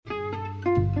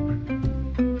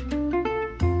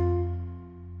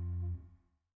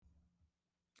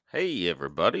Hey,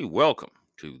 everybody. Welcome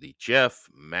to the Jeff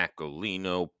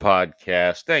Macolino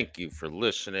podcast. Thank you for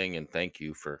listening and thank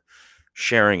you for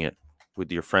sharing it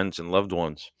with your friends and loved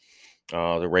ones.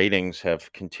 The ratings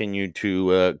have continued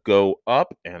to go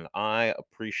up, and I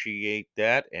appreciate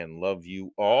that and love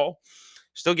you all.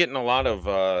 Still getting a lot of,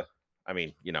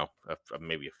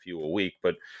 maybe a few a week,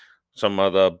 but some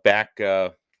of the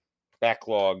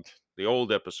backlogged, the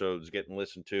old episodes getting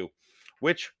listened to,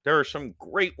 which there are some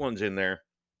great ones in there.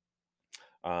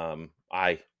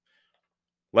 I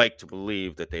like to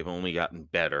believe that they've only gotten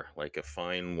better, like a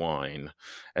fine wine,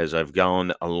 as I've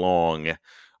gone along.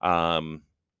 Um,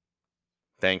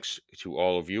 Thanks to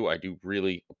all of you. I do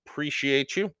really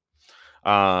appreciate you.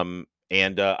 And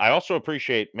I also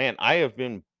appreciate, man, I have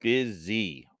been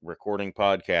busy recording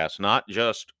podcasts, not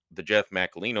just the Jeff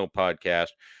Macolino podcast,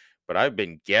 but I've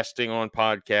been guesting on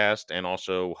podcasts and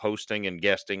also hosting and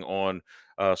guesting on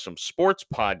some sports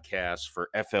podcasts for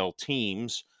FL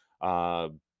teams. Uh,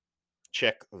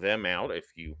 Check them out if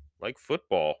you like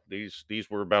football. These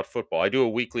were about football. I do a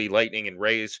weekly Lightning and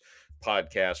Rays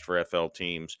podcast for FL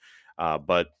teams,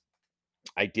 but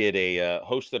I did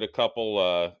hosted a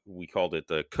couple. We called it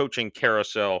the Coaching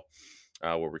Carousel,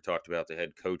 where we talked about the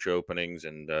head coach openings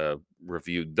and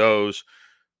reviewed those.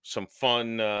 Some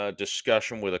fun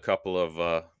discussion with a couple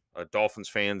of Dolphins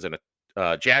fans and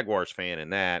a Jaguars fan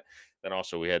in that. Then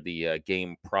also we had the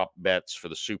game prop bets for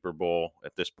the Super Bowl.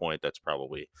 At this point, that's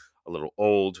probably a little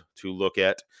old to look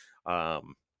at.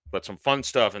 But some fun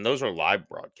stuff, and those are live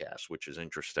broadcasts, which is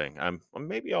interesting.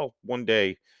 Maybe I'll one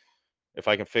day, if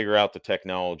I can figure out the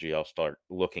technology, I'll start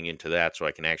looking into that so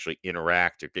I can actually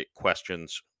interact or get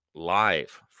questions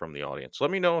live from the audience.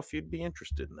 Let me know if you'd be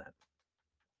interested in that.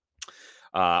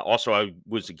 Also, I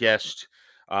was a guest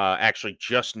actually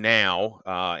just now,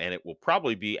 and it will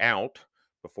probably be out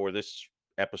before this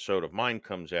episode of mine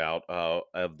comes out,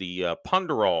 of the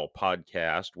Ponderall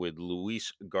podcast with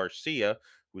Luis Garcia,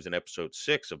 who's in episode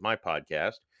 6 of my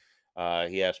podcast.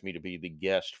 He asked me to be the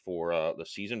guest for the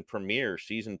season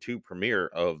 2 premiere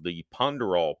of the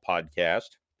Ponderall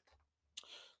podcast.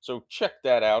 So check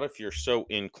that out if you're so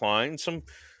inclined. Some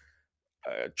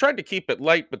tried to keep it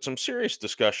light, but some serious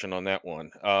discussion on that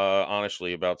one.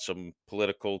 Honestly, about some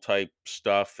political type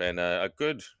stuff and a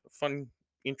good, fun,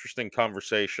 interesting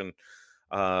conversation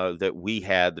that we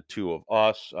had, the two of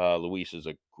us. Luis is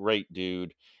a great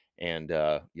dude, and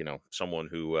someone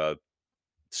who,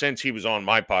 since he was on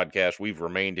my podcast, we've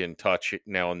remained in touch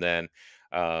now and then.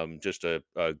 Just a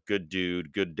good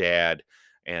dude, good dad,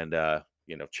 and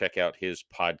check out his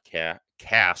podcast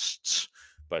casts.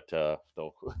 But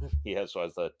he has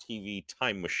a TV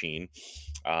time machine.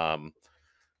 Um,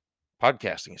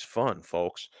 Podcasting is fun,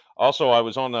 folks. Also, I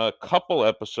was on a couple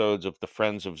episodes of the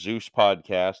Friends of Zeus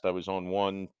podcast. I was on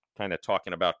one kind of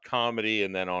talking about comedy,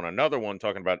 and then on another one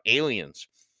talking about aliens,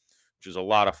 which is a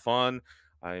lot of fun.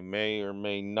 I may or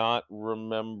may not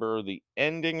remember the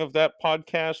ending of that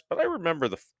podcast, but I remember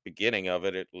the beginning of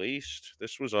it at least.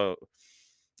 This was a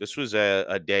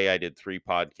day I did 3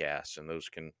 podcasts, and those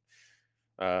can.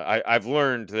 I've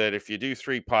learned that if you do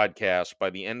 3 podcasts, by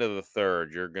the end of the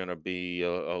third, you're going to be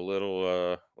a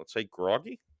little, let's say,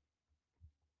 groggy.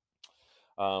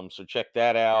 So check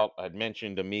that out. I'd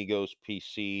mentioned Amigos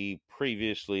PC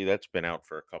previously. That's been out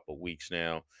for a couple weeks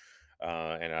now.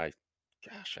 And I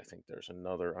think there's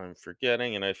another I'm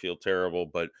forgetting, and I feel terrible,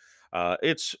 but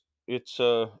it's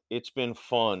been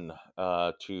fun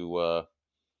to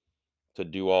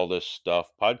do all this stuff.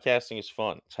 Podcasting is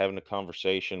fun. It's having a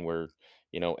conversation where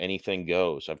anything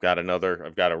goes. I've got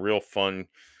a real fun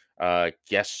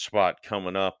guest spot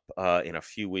coming up in a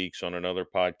few weeks on another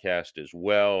podcast as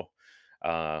well.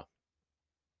 And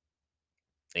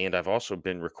I've also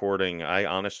been recording. I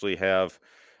honestly have.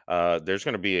 There's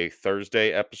going to be a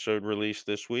Thursday episode release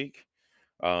this week,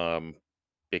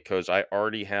 because I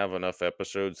already have enough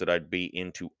episodes that I'd be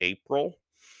into April,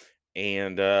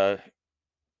 and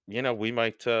we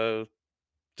might.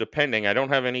 Depending, I don't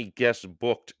have any guests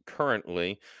booked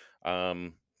currently,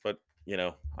 but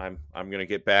I'm going to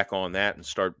get back on that and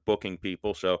start booking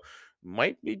people. So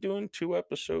might be doing 2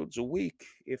 episodes a week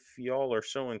if y'all are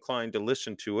so inclined to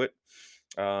listen to it.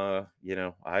 I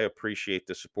appreciate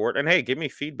the support, and hey, give me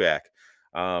feedback.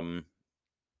 um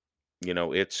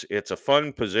it's a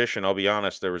fun position. I'll be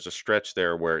honest, there was a stretch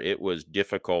there where it was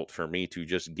difficult for me to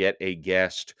just get a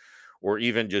guest or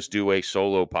even just do a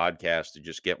solo podcast, to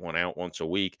just get one out once a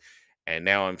week. And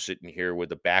now I'm sitting here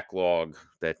with a backlog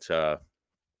that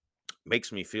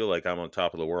makes me feel like I'm on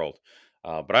top of the world.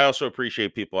 But I also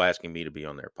appreciate people asking me to be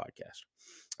on their podcast.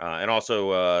 And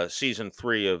also, season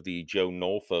 3 of the Joe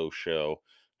Nolfo show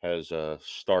has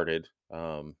started.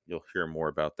 You'll hear more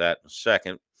about that in a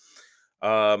second.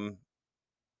 Um,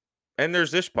 and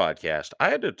there's this podcast. I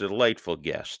had a delightful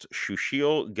guest,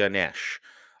 Sushil Ganesh.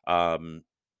 Um,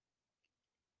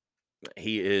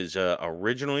 he is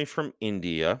originally from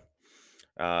India.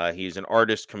 He's an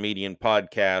artist, comedian,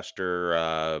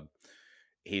 podcaster.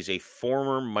 He's a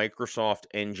former Microsoft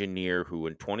engineer who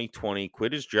in 2020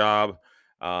 quit his job.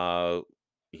 Uh,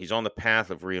 he's on the path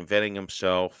of reinventing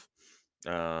himself.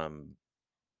 Um,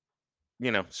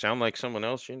 sound like someone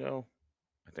else, I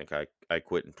think I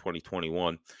quit in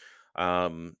 2021.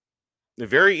 Um,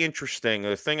 Very interesting.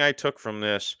 The thing I took from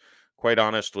this, quite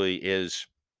honestly, is,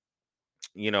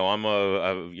 I'm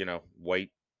a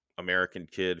white American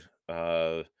kid.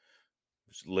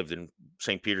 Lived in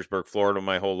St. Petersburg, Florida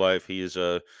my whole life. He is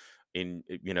from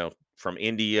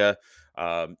India.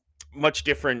 Um, Much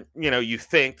different, you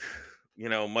think,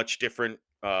 much different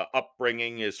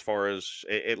upbringing as far as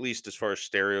at least as far as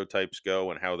stereotypes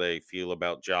go and how they feel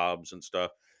about jobs and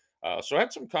stuff. So I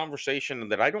had some conversation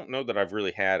that I don't know that I've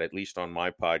really had, at least on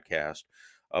my podcast,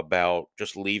 about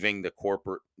just leaving the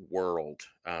corporate world.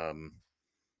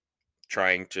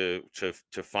 Trying to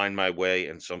find my way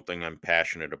in something I'm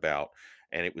passionate about.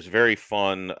 And it was very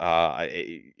fun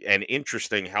and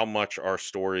interesting how much our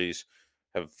stories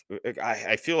have.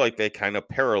 I feel like they kind of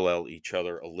parallel each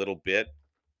other a little bit.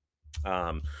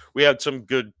 We had some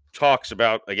good talks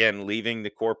about, again, leaving the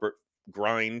corporate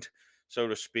grind, so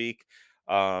to speak.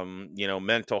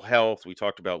 Mental health. We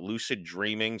talked about lucid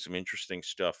dreaming, some interesting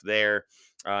stuff there,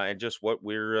 and just what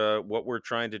we're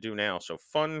trying to do now. So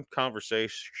fun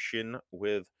conversation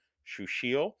with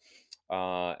Shushil,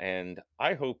 and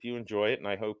I hope you enjoy it, and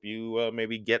I hope you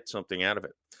maybe get something out of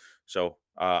it. So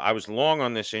I was long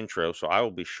on this intro, so I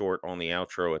will be short on the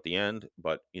outro at the end.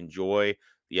 But enjoy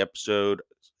the episode,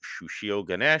 Sushil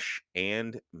Ganesh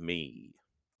and Me.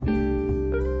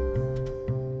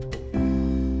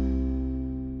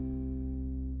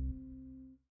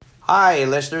 Hi,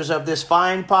 listeners of this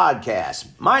fine podcast.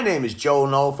 My name is Joe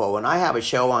Nolfo, and I have a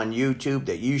show on YouTube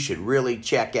that you should really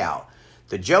check out.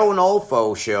 The Joe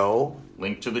Nolfo Show,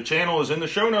 Link to the channel is in the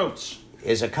show notes,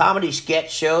 is a comedy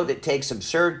sketch show that takes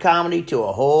absurd comedy to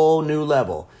a whole new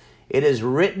level. It is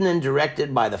written and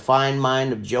directed by the fine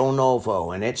mind of Joe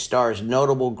Nolfo, and it stars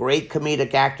notable great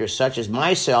comedic actors such as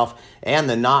myself and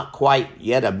the not quite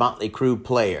yet a Motley Crue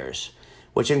players,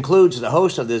 which includes the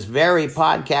host of this very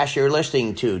podcast you're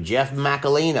listening to, Jeff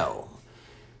Macalino.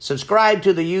 Subscribe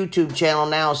to the YouTube channel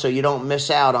now so you don't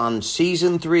miss out on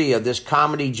Season 3 of this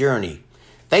comedy journey.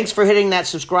 Thanks for hitting that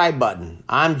subscribe button.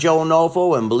 I'm Joe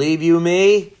Nolfo, and believe you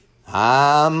me,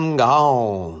 I'm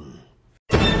gone.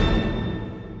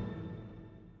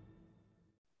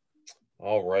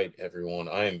 All right, everyone.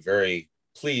 I am very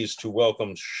pleased to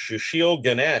welcome Sushil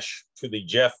Ganesh to the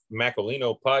Jeff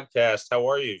Macalino podcast. How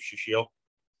are you, Sushil?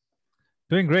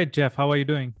 Doing great, Jeff. How are you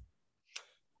doing?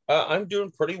 I'm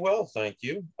doing pretty well, thank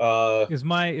you. Is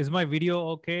my video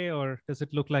okay, or does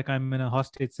it look like I'm in a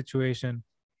hostage situation?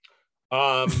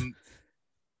 I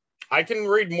can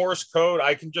read Morse code.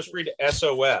 I can just read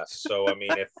SOS. So I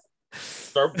mean, if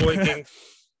start blinking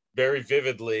very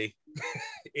vividly,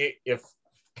 if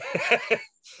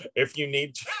if you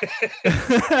need to.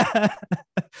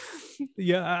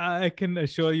 Yeah, I can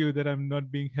assure you that I'm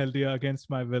not being held here against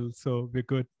my will, so we're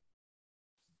good.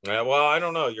 Well, I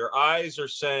don't know. Your eyes are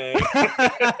saying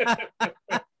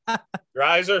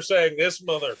this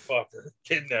motherfucker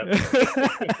kidnapped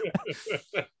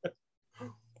me.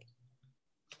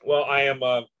 Well, I am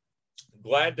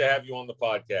glad to have you on the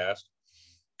podcast.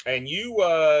 And you,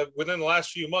 within the last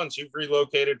few months, you've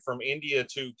relocated from India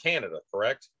to Canada,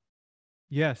 correct?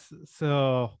 Yes.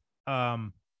 So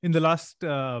in the last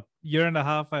year and a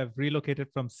half, I've relocated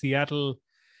from Seattle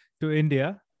to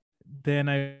India. Then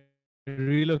I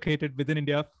relocated within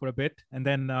India for a bit, and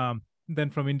then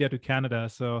from India to Canada.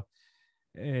 So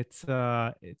it's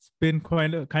been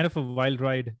kind of a wild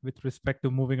ride with respect to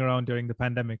moving around during the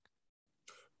pandemic.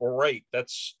 All right,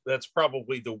 that's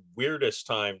probably the weirdest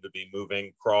time to be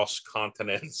moving cross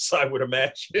continents, I would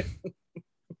imagine.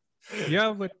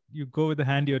 Yeah, but you go with the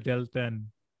hand you're dealt, and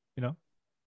yeah,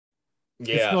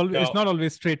 it's not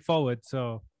always straightforward.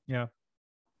 So yeah.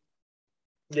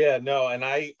 Yeah, no, and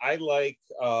I like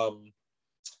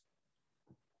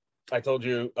I told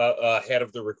you ahead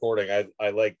of the recording, I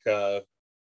like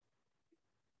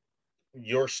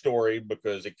your story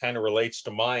because it kind of relates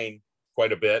to mine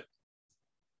quite a bit.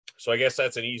 So I guess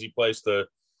that's an easy place to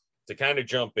kind of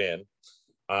jump in.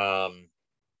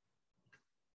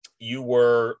 You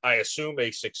were, I assume,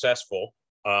 a successful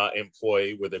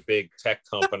employee with a big tech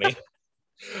company.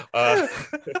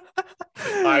 I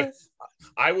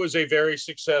I was a very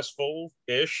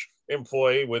successful-ish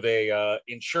employee with a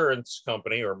insurance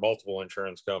company or multiple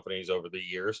insurance companies over the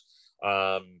years.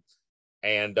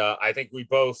 And I think we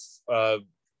both,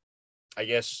 I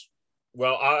guess,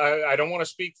 well, I don't want to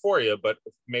speak for you, but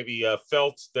maybe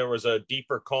felt there was a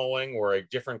deeper calling or a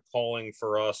different calling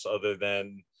for us other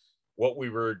than what we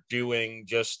were doing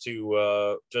just to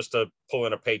pull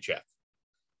in a paycheck.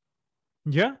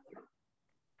 Yeah.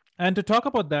 And to talk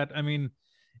about that, I mean,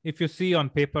 if you see on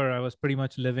paper, I was pretty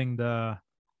much living the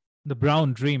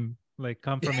brown dream, like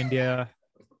come from India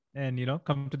and,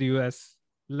 come to the US,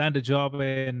 land a job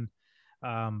in,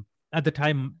 at the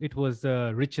time, it was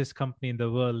the richest company in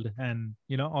the world and,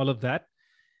 all of that.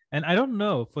 And I don't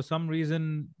know, for some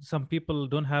reason, some people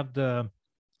don't have the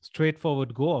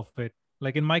straightforward go of it.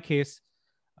 Like in my case,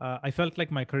 I felt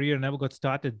like my career never got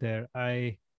started there.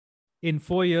 In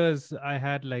 4 years, I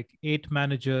had like 8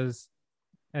 managers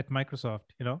at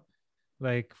Microsoft,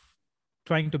 like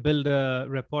trying to build a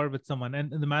rapport with someone.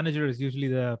 And the manager is usually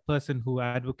the person who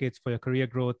advocates for your career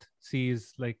growth,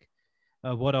 sees like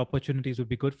what opportunities would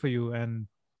be good for you. And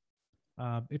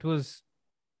it was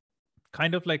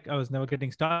kind of like I was never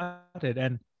getting started.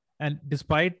 And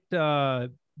despite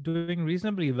doing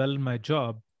reasonably well in my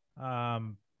job,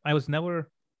 I was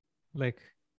never like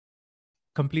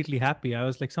completely happy. I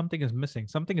was like, something is missing,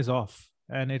 something is off.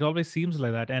 And it always seems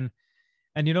like that. And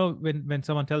when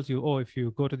someone tells you, oh, if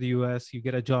you go to the US, you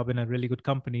get a job in a really good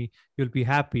company, you'll be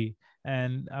happy.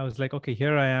 And I was like, okay,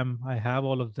 here I am, I have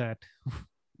all of that.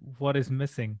 What is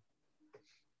missing?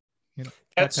 That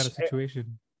kind of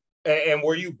situation. And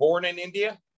were you born in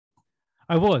India?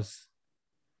 I was.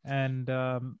 And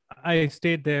I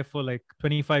stayed there for like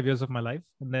 25 years of my life.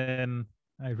 And then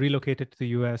I relocated to the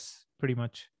US pretty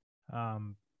much.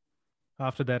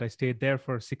 After that, I stayed there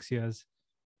for 6 years.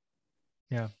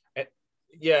 Yeah.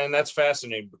 Yeah, and that's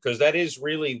fascinating because that is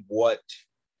really what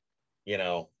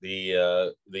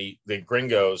the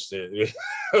gringos,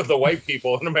 the white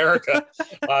people in America.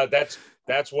 That's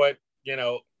what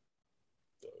the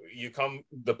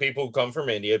people who come from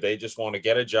India, they just want to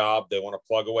get a job, they want to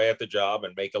plug away at the job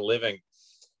and make a living.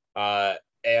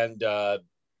 And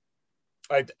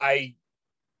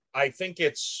I think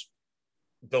it's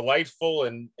delightful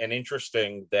and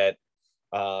interesting that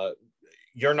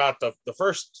you're not the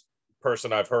first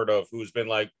person I've heard of who's been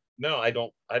like, no, I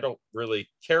don't really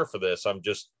care for this. I'm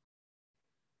just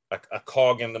a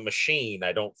cog in the machine.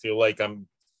 I don't feel like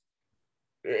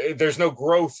there's no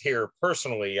growth here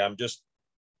personally. I'm just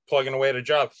plugging away at a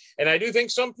job. And I do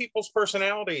think some people's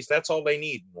personalities, that's all they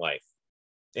need in life.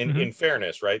 In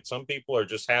fairness, right? Some people are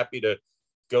just happy to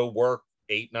go work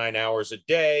 8-9 hours a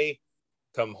day,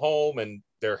 come home, and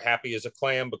they're happy as a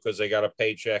clam because they got a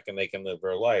paycheck and they can live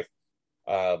their life.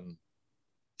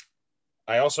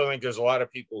 I also think there's a lot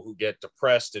of people who get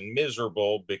depressed and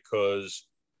miserable because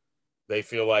they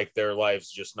feel like their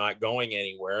life's just not going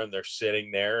anywhere and they're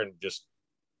sitting there and just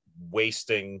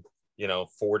wasting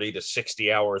 40 to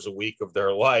 60 hours a week of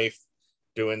their life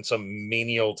doing some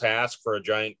menial task for a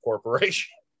giant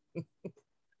corporation.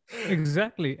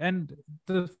 Exactly. And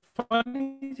the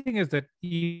funny thing is that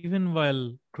even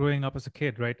while growing up as a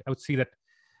kid, right, I would see that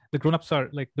the grown-ups are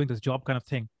like doing this job kind of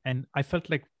thing. And I felt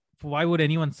like, why would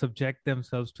anyone subject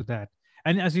themselves to that?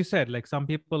 And as you said, like some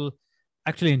people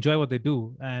actually enjoy what they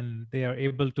do and they are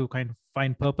able to kind of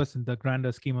find purpose in the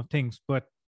grander scheme of things. But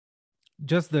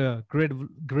just the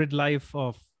grid life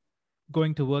of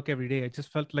going to work every day, I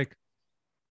just felt like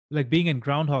being in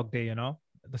Groundhog Day,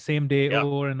 the same day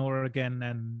over and over again.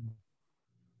 And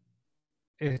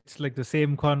it's like the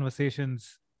same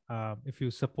conversations. If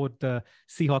you support the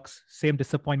Seahawks, same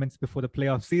disappointments before the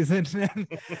playoff season,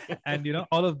 and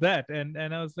all of that. And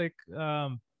I was like,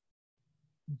 for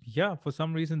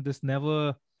some reason, this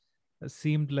never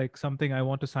seemed like something I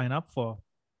want to sign up for.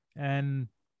 And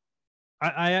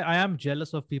I am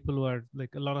jealous of people who are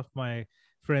like a lot of my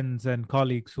friends and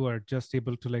colleagues who are just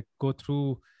able to like go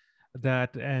through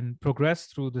that and progress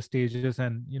through the stages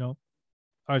and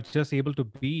are just able to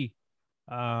be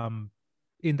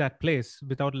in that place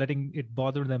without letting it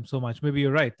bother them so much. Maybe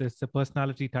you're right, there's a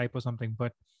personality type or something,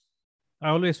 but I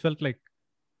always felt like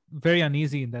very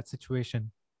uneasy in that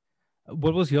situation.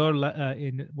 What was your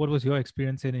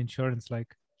experience in insurance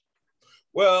like?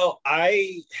 Well,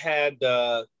 I had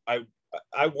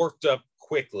I worked up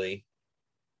quickly,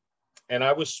 and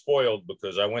I was spoiled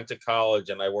because I went to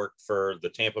college and I worked for the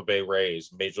Tampa Bay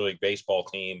Rays, Major League Baseball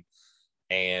team,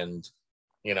 and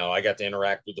I got to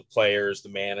interact with the players, the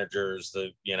managers,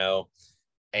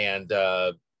 and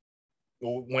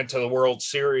went to the World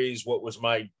Series. What was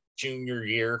my junior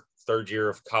year, third year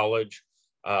of college.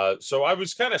 So I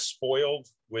was kind of spoiled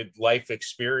with life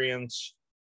experience.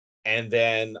 And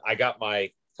then I got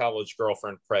my college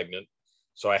girlfriend pregnant.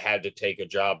 So I had to take a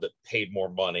job that paid more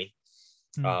money,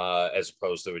 as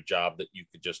opposed to a job that you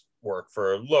could just work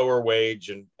for a lower wage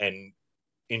and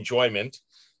enjoyment.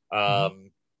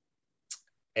 And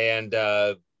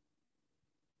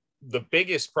the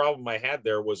biggest problem I had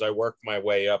there was I worked my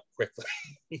way up quickly.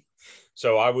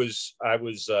 So I was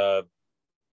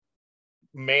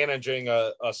managing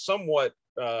a somewhat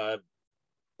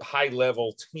high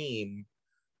level team.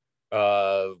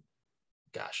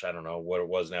 Gosh, I don't know what it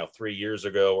was now, 3 years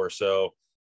ago or so.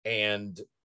 And,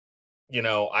 you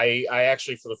know, I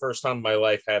actually, for the first time in my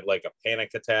life, had like a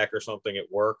panic attack or something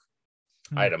at work.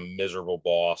 I had a miserable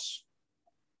boss.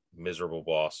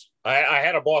 I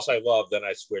had a boss I loved, then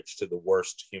I switched to the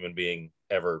worst human being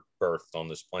ever birthed on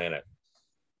this planet.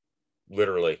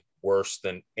 Literally worse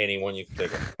than anyone you can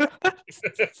think of.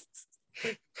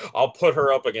 I'll put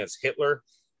her up against Hitler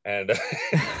and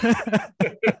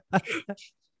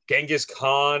Genghis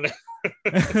Khan,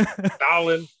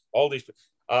 Stalin, all these.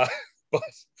 But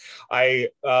I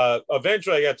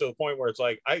eventually got to the point where it's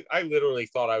like I literally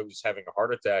thought I was having a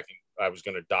heart attack and I was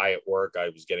going to die at work. I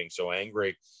was getting so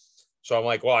angry. So I'm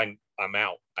like, well, I'm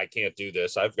out. I can't do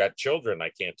this. I've got children. I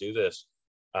can't do this.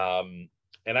 And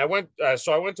I went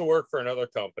to work for another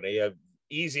company.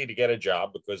 Easy to get a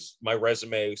job because my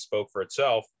resume spoke for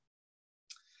itself.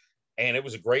 And it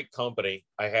was a great company.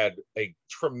 I had a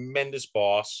tremendous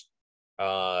boss.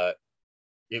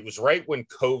 It was right when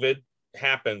COVID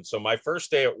happened. So my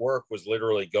first day at work was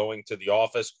literally going to the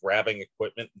office, grabbing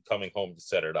equipment and coming home to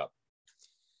set it up.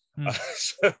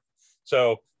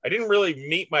 So I didn't really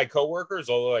meet my coworkers,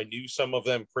 although I knew some of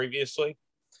them previously.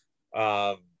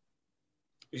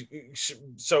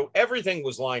 So everything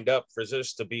was lined up for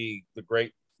this to be the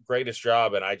greatest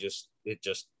job. And it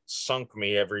just sunk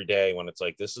me every day when it's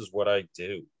like, this is what I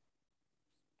do.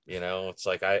 You know, it's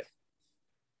like, I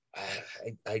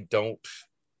don't,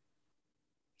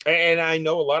 and I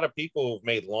know a lot of people who've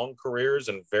made long careers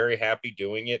and very happy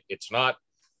doing it. It's not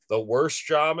the worst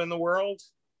job in the world.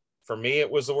 For me, it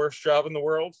was the worst job in the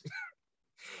world.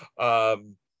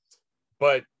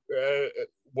 But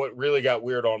what really got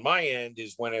weird on my end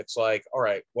is when it's like, all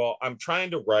right, well, I'm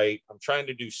trying to write, I'm trying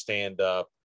to do stand-up,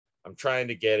 I'm trying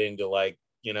to get into like,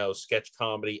 you know, sketch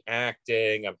comedy,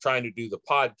 acting, I'm trying to do the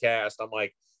podcast. I'm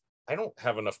like, I don't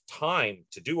have enough time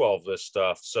to do all of this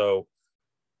stuff. So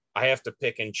I have to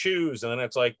pick and choose. And then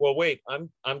it's like, well, wait, I'm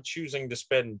choosing to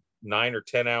spend 9 or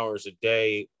 10 hours a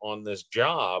day on this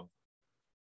job.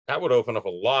 That would open up a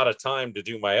lot of time to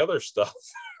do my other stuff.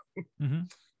 And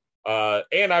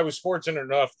I was fortunate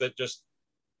enough that just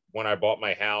when I bought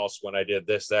my house, when I did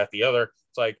this, that, the other,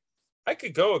 it's like I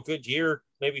could go a good year,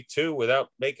 maybe 2, without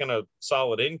making a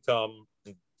solid income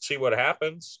and see what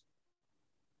happens.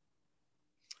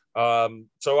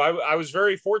 So I was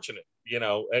very fortunate, you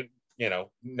know, and, you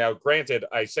know, now granted,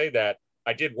 I say that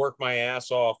I did work my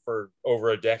ass off for over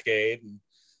a decade and,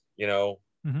 you know,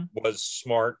 was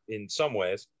smart in some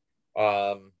ways.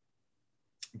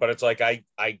 But it's like, I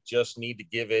just need to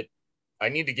give it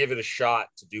a shot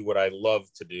to do what I love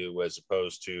to do, as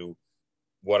opposed to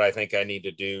what I think I need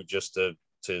to do just to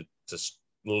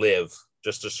live,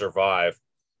 just to survive.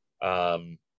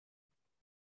 And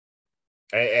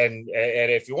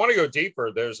if you want to go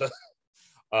deeper, there's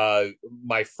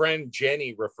my friend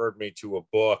Jenny referred me to a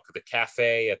book, The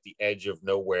Cafe at the Edge of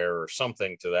Nowhere, or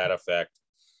something to that effect,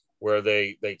 where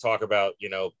they talk about, you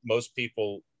know, most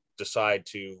people decide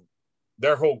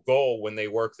their whole goal when they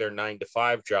work their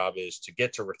 9-to-5 job is to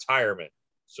get to retirement.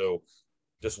 So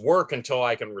just work until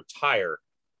I can retire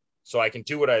so I can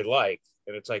do what I like.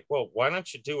 And it's like, well, why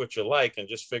don't you do what you like and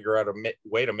just figure out a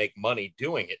way to make money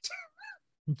doing it?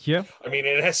 Yeah. I mean,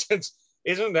 in essence,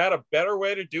 isn't that a better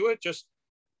way to do it? Just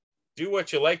do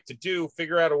what you like to do,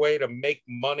 figure out a way to make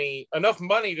money, enough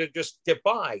money to just get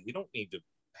by. You don't need to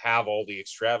have all the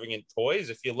extravagant toys.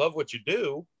 If you love what you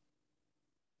do,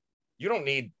 you don't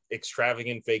need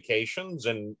extravagant vacations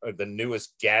and the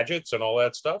newest gadgets and all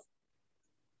that stuff.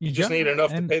 You just need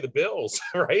enough to pay the bills,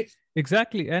 right?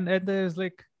 Exactly. And there's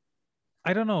like,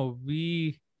 I don't know,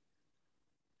 we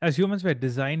as humans were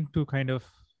designed to kind of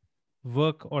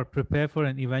work or prepare for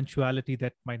an eventuality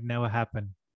that might never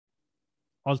happen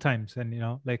all times. And, you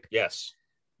know, like, yes.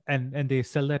 And they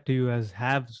sell that to you as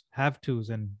have tos,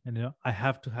 and you know, I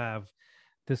have to have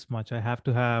this much, I have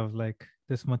to have like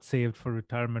this much saved for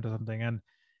retirement or something.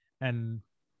 And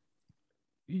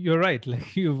you're right,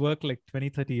 like you work like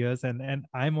 20-30 years, and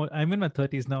I'm in my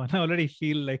 30s now, and I already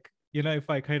feel like, you know, if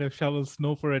I kind of shovel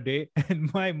snow for a day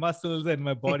and my muscles and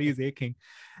my body is aching,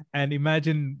 and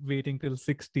imagine waiting till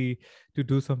 60 to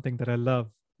do something that I love.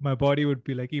 my body would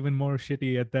be like even more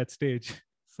shitty at that stage.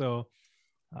 So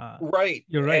Right.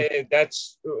 you're right. And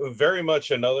that's very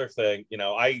much another thing.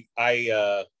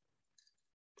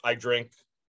 I drink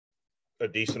a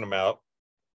decent amount.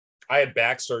 I had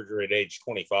back surgery at age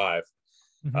 25.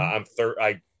 Mm-hmm.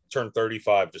 I turned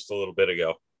 35 just a little bit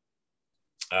ago.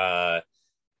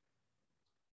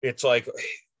 It's like,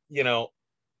 you know,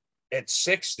 at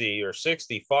 60 or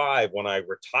 65, when I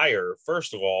retire,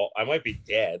 first of all, I might be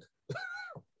dead.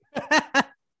 I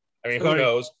mean, who Sorry.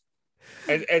 knows?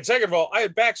 And second of all, I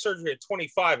had back surgery at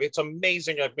 25. It's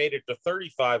amazing I've made it to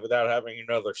 35 without having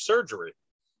another surgery.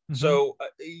 Mm-hmm. So,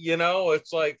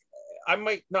 it's like I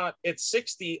might not at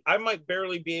 60, I might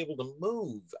barely be able to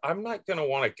move. I'm not going to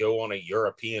want to go on a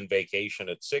European vacation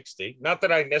at 60. Not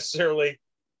that I'd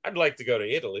like to go to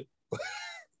Italy,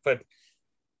 but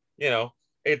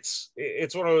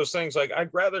it's one of those things like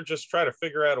I'd rather just try to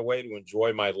figure out a way to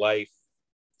enjoy my life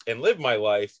and live my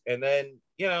life. And then,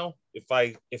 if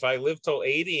I live till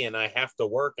 80 and I have to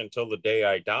work until the day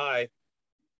I die,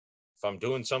 if I'm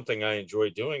doing something I enjoy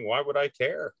doing, why would I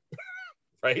care?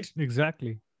 Right?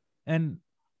 Exactly. And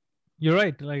you're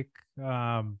right. Like,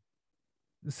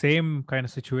 same kind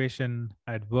of situation.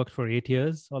 I'd worked for 8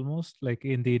 years almost, like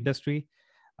in the industry,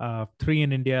 3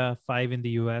 in India, 5 in the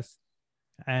US.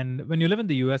 And when you live in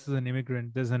the US as an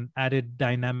immigrant, there's an added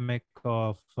dynamic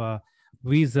of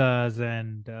visas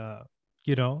and,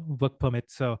 work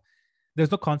permits. So there's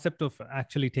no concept of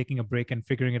actually taking a break and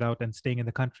figuring it out and staying in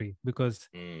the country because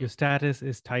your status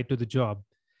is tied to the job.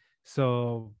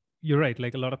 So you're right.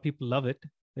 Like a lot of people love it.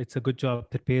 It's a good job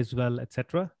that pays well,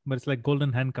 etc. But it's like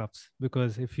golden handcuffs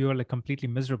because if you're like completely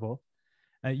miserable,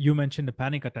 you mentioned a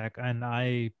panic attack, and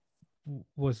I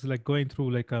was like going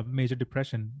through like a major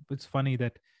depression. It's funny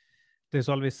that there's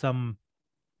always some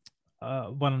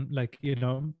one like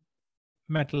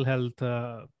mental health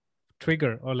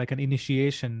trigger or like an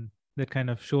initiation that kind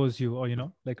of shows you, or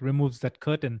like removes that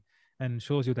curtain and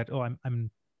shows you that, oh,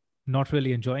 I'm not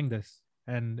really enjoying this.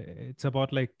 And it's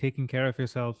about like taking care of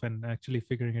yourself and actually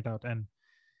figuring it out. And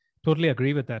totally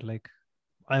agree with that. Like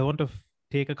I want to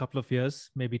take a couple of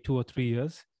years, maybe 2 or 3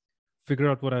 years, figure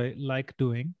out what I like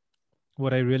doing,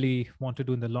 what I really want to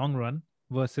do in the long run,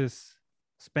 versus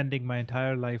spending my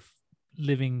entire life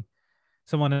living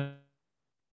someone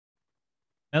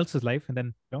else's life and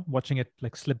then watching it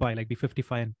like slip by, like be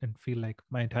 55 and feel like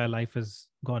my entire life is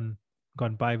gone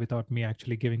by without me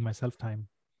actually giving myself time.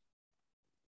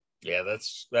 Yeah,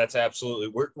 that's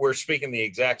absolutely. We're speaking the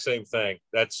exact same thing.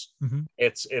 That's Mm-hmm.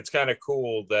 it's kind of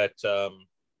cool that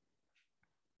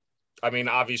I mean,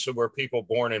 obviously we're people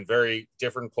born in very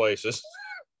different places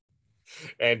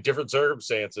and different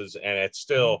circumstances, and it's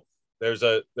Mm-hmm. still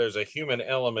there's a human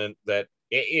element that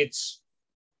it's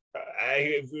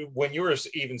when you were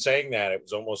even saying that, it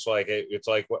was almost like it's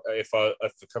like if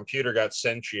the computer got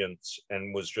sentient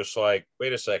and was just like,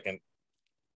 wait a second,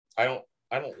 I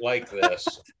don't like this.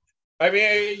 I mean,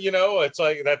 it's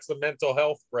like that's the mental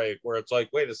health break where it's like,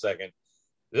 wait a second,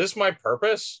 is this my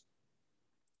purpose?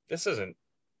 This isn't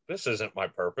this isn't my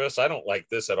purpose. I don't like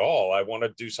this at all. I want to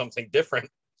do something different.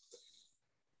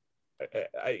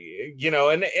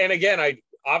 And again, I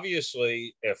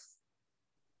obviously, if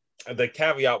the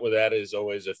caveat with that is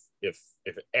always if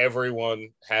everyone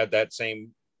had that same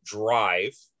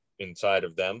drive inside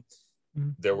of them,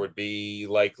 Mm-hmm. there would be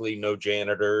likely no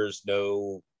janitors,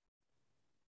 no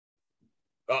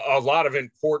a lot of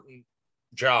important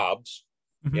jobs.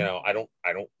 Mm-hmm. I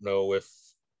don't know if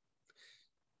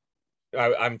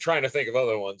I'm trying to think of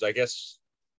other ones. I guess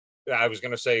I was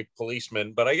going to say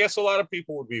policemen, but I guess a lot of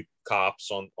people would be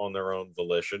cops on their own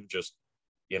volition, just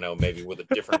maybe with a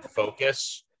different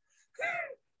focus,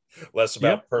 less Yep.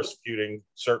 about persecuting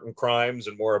certain crimes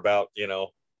and more about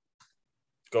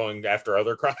going after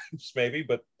other crimes, maybe.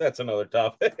 But that's another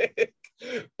topic.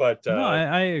 But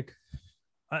No,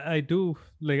 I do,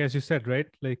 like as you said, right?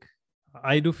 Like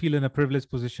I do feel in a privileged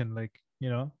position. Like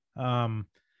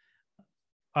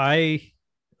I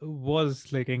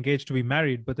was like engaged to be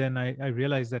married, but then I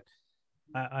realized that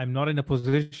I'm not in a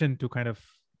position to kind of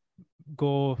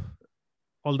go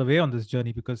all the way on this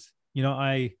journey because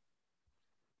I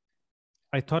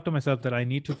thought to myself that I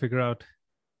need to figure out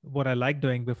what I like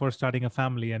doing before starting a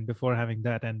family and before having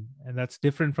that, and that's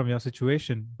different from your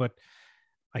situation. But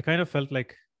I kind of felt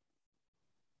like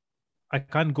I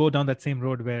can't go down that same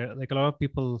road where like a lot of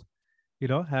people,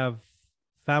 have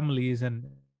families and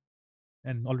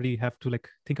already have to like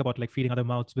think about like feeding other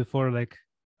mouths before like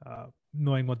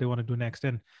knowing what they want to do next.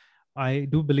 And I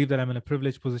do believe that I'm in a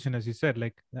privileged position, as you said,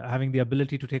 like having the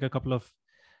ability to take a couple of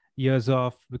years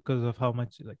off because of how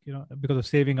much, like, because of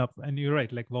saving up. And you're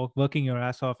right, like working your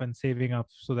ass off and saving up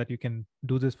so that you can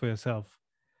do this for yourself.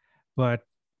 But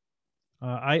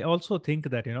I also think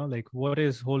that, like, what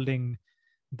is holding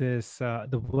this,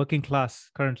 the working class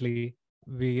currently,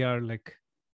 we are like,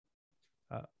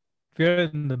 uh, we're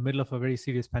in the middle of a very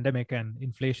serious pandemic and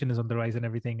inflation is on the rise and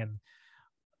everything. And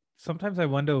sometimes I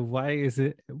wonder, what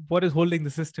is holding the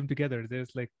system together?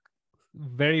 There's like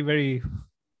very, very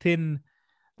thin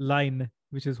line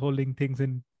which is holding things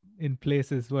in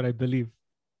place, is what I believe.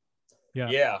 Yeah.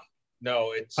 Yeah.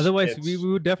 No, Otherwise, we it's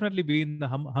would definitely be in the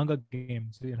Hunger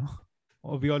Games,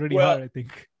 or we already are, well, I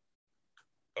think.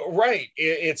 right.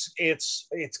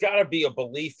 It's got to be a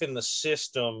belief in the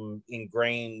system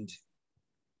ingrained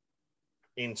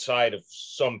inside of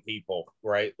some people,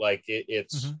 right? Like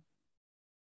it's,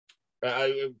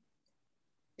 Mm-hmm.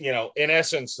 uh, in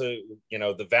essence,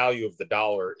 the value of the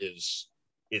dollar is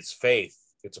its faith.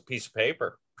 It's a piece of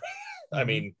paper. I Mm-hmm.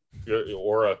 mean,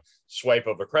 or a swipe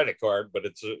of a credit card, but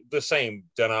it's the same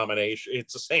denomination.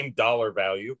 It's the same dollar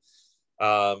value.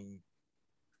 Um,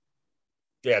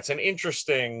 yeah, it's an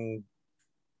interesting.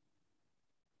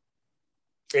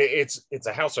 It's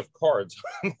a house of cards,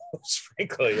 most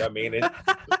frankly. I mean,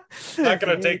 it's not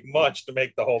going to take much to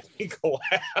make the whole thing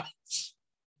collapse.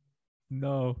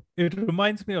 No, it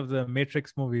reminds me of the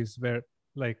Matrix movies where,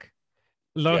 like,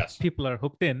 a lot of Yes. people are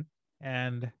hooked in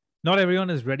and not everyone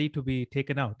is ready to be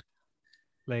taken out.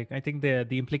 Like, I think the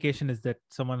implication is that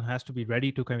someone has to be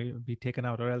ready to kind of be taken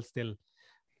out, or else they'll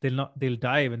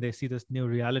die when they see this new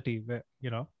reality where,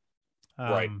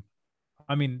 Right. um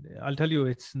I mean, I'll tell you,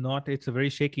 it's a very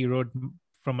shaky road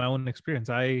from my own experience.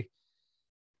 I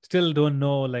still don't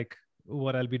know, like,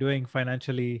 what I'll be doing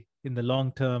financially in the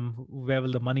long term. Where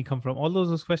will the money come from? All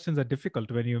those questions are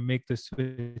difficult when you make the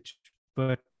switch.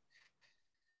 But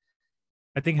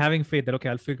I think having faith that, okay,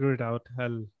 I'll figure it out.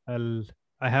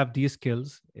 I have these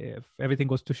skills. If everything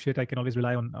goes to shit, I can always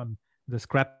rely on the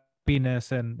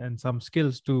scrappiness and some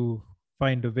skills to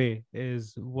find a way,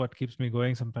 is what keeps me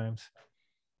going sometimes.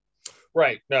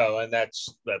 Right. No, and that's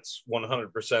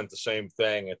 100% the same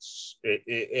thing.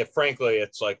 Frankly,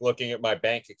 it's like looking at my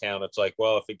bank account. It's like,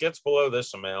 well, if it gets below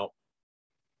this amount,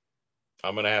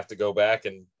 I'm going to have to go back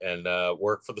and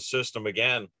work for the system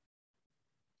again.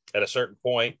 At a certain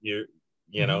point,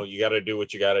 Mm-hmm. you got to do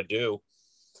what you got to do.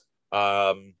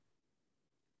 Um,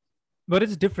 But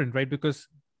it's different, right? Because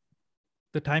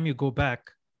the time you go back,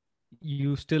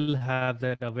 you still have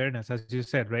that awareness, as you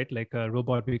said, right? Like a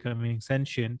robot becoming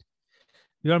sentient,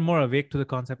 you are more awake to the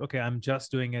concept. Okay, I'm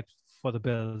just doing it for the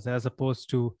bills, as opposed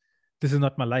to, this is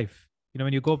not my life.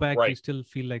 When you go back, you right. still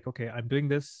feel like, okay, I'm doing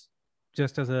this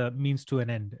just as a means to an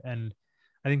end. And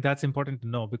I think that's important to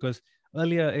know, because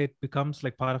earlier it becomes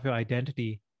like part of your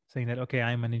identity, saying that, okay,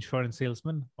 I'm an insurance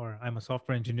salesman or I'm a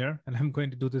software engineer and I'm going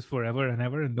to do this forever and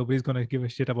ever, and nobody's going to give a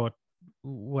shit about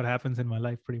what happens in my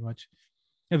life, pretty much.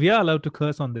 And we are allowed to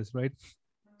curse on this, right?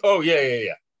 Oh yeah, yeah,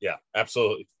 yeah, yeah.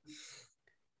 Absolutely.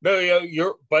 No, yeah,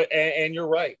 and you're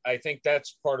right. I think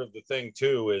that's part of the thing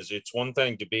too. Is it's one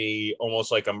thing to be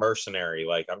almost like a mercenary,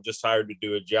 like I'm just hired to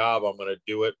do a job. I'm going to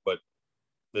do it, but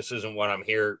this isn't what I'm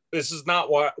here. This is not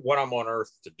what I'm on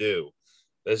earth to do.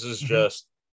 This is Mm-hmm. just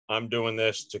I'm doing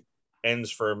this to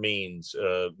ends for a means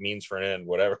for an end,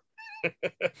 whatever.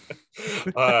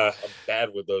 I'm bad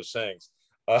with those things.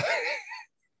 Uh,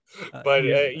 but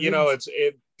Yeah,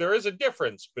 there is a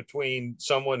difference between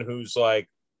someone who's like,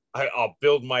 I'll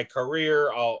build my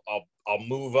career, I'll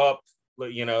move up,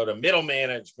 to middle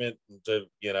management, to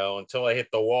until I hit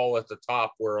the wall at the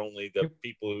top, where only the yep.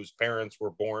 people whose parents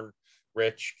were born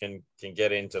rich can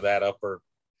get into that upper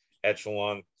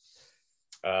echelon.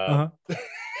 Um, Uh-huh.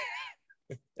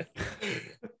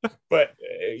 but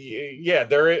yeah,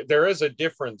 there is a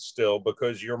difference still,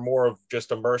 because you're more of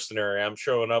just a mercenary. I'm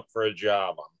showing up for a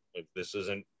job. If this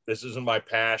isn't my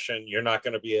passion, you're not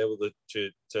going to be able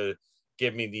to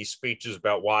give me these speeches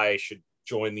about why I should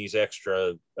join these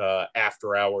extra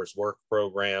after hours work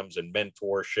programs and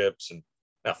mentorships. And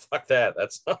now, fuck that.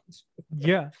 That's not.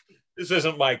 Yeah. This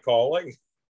isn't my calling.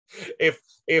 If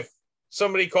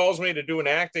somebody calls me to do an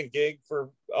acting gig for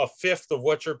a fifth of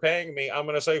what you're paying me, I'm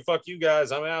going to say, fuck you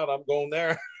guys. I'm out. I'm going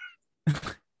there.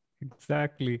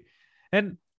 Exactly.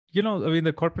 And I mean,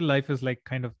 the corporate life is like,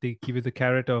 kind of, they give you the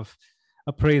carrot of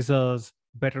appraisals,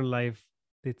 better life.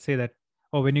 They'd say that,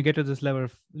 oh, when you get to this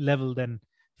level, then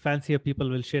fancier people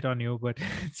will shit on you. But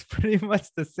it's pretty much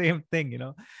the same thing.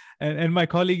 And my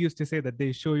colleague used to say that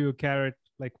they show you a carrot,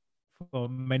 like, for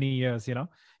many years. You'll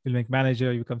make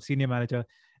manager, you become senior manager,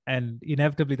 and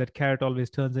inevitably that carrot always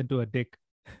turns into a dick.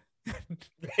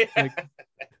 Like,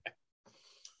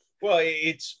 Well,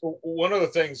 it's one of the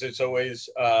things that's always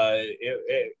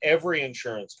every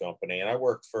insurance company, and I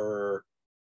worked for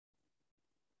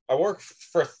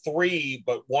three,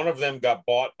 but one of them got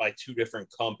bought by two different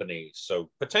companies, so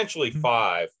potentially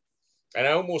five. And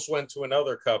I almost went to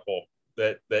another couple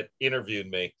that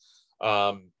interviewed me,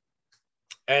 and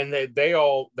they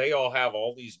all have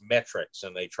all these metrics,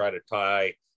 and they try to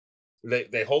tie.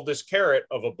 They hold this carrot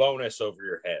of a bonus over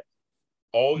your head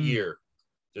all year,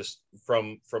 just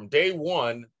from day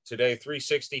one to day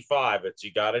 365. It's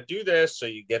you got to do this so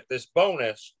you get this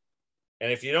bonus.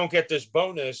 And if you don't get this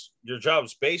bonus, your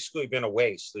job's basically been a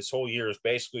waste. This whole year is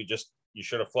basically just, you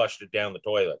should have flushed it down the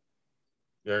toilet.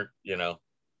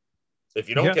 If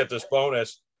you don't get this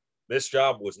bonus, this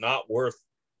job was not worth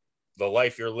the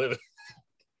life you're living.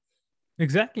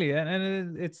 Exactly.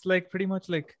 And it's like pretty much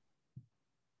like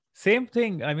same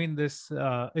thing. I mean, this,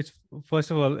 it's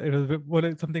first of all, it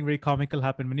was something very comical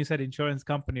happened when you said insurance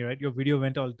company, right? Your video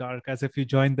went all dark as if you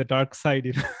joined the dark side.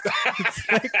 It's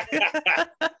like,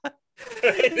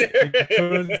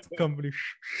 insurance company.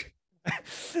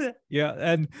 Yeah.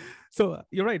 And so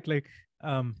you're right. Like,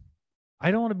 I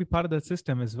don't want to be part of that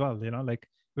system as well, like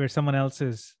where someone else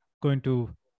is going to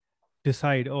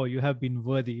decide, oh, you have been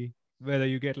worthy, whether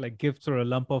you get like gifts or a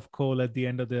lump of coal at the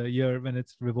end of the year when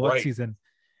it's reward season.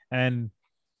 And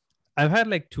I've had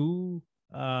like two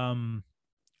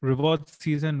reward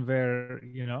season where,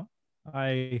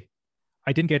 I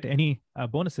didn't get any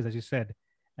bonuses, as you said.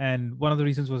 And one of the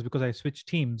reasons was because I switched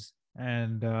teams,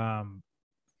 and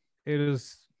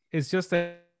it's just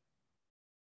that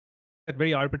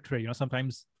very arbitrary.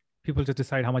 Sometimes people just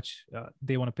decide how much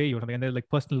they want to pay you or something, and they're like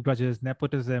personal grudges,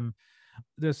 nepotism.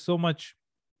 There's so much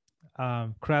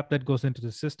crap that goes into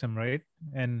the system, right?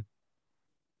 And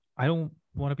I don't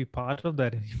want to be part of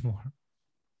that anymore.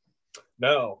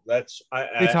 No, it's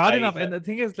hard enough. And the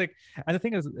thing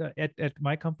is, at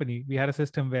my company, we had a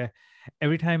system where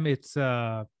every time it's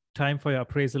time for your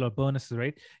appraisal or bonuses,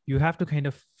 right, you have to kind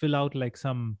of fill out like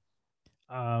some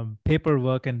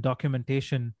paperwork and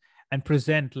documentation and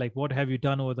present like, what have you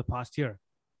done over the past year?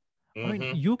 I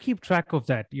mean, you keep track of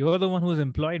that. You're the one who's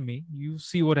employed me. You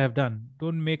see what I've done.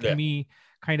 Don't make me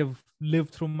kind of live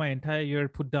through my entire year,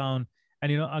 put down,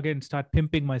 and again start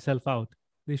pimping myself out.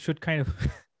 They should kind of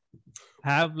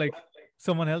have like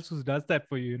someone else who does that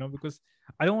for you, because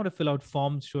I don't want to fill out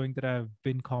forms showing that I've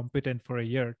been competent for a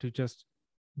year to just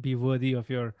be worthy of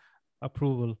your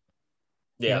approval.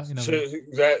 Yeah, so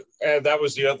that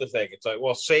was the other thing. It's like,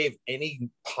 well, save any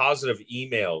positive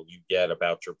email you get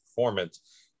about your performance,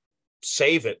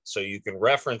 save it so you can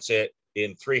reference it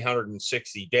in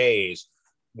 360 days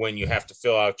when you have to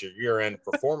fill out your year-end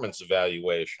performance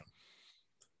evaluation,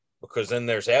 because then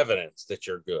there's evidence that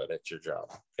you're good at your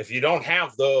job. If you don't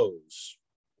have those,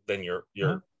 then you're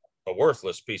a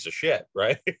worthless piece of shit,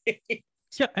 right?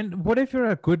 Yeah, and what if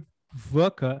you're a good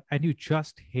worker and you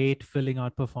just hate filling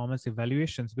out performance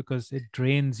evaluations because it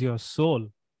drains your soul?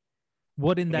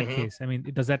 What in that case? I mean,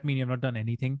 does that mean you've not done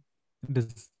anything?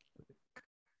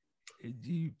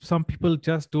 Some people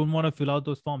just don't want to fill out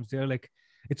those forms. They're like,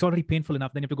 it's already painful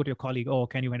enough. Then you have to go to your colleague. Oh,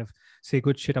 can you kind of say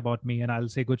good shit about me, and I'll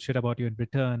say good shit about you in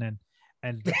return,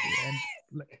 and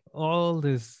like all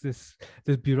this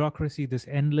bureaucracy, this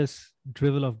endless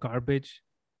drivel of garbage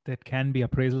that can be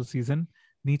appraisal season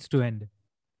needs to end.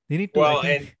 They need to. Well,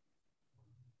 and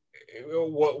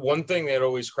one thing that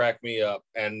always cracked me up,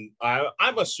 and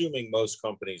I'm assuming most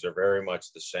companies are very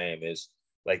much the same, is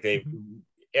like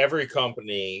every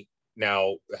company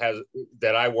now has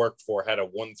that I worked for had a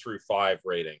 1 through 5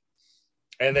 rating,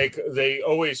 and they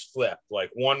always flip.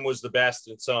 Like 1 was the best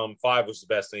in some, 5 was the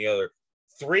best in the other,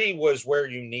 3 was where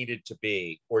you needed to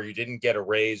be, where you didn't get a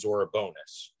raise or a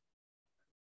bonus.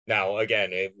 Now,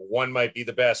 again, 1 might be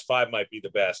the best, 5 might be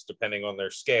the best, depending on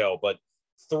their scale. But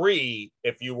 3,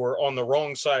 if you were on the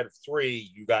wrong side of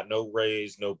 3, you got no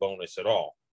raise, no bonus at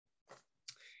all.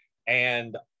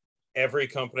 And every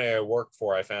company I worked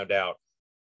for, I found out,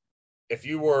 if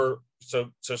you were,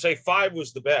 so say 5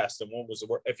 was the best and 1 was the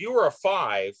worst. If you were a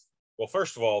 5, well,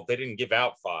 first of all, they didn't give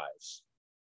out 5s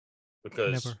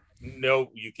because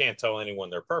you can't tell anyone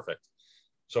they're perfect.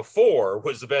 So 4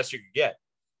 was the best you could get.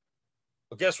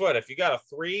 But guess what? If you got a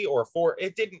 3 or a 4,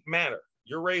 it didn't matter.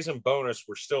 Your raise and bonus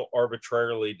were still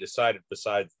arbitrarily decided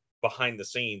behind the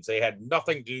scenes. They had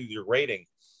nothing to do with your rating.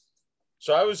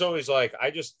 So I was always like,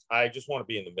 I just want to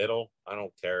be in the middle. I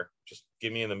don't care. Just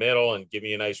give me in the middle and give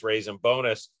me a nice raise and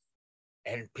bonus.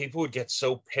 And people would get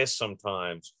so pissed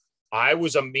sometimes. I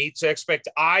was a meets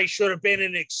I should have been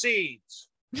in exceeds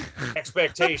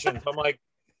expectations. I'm like,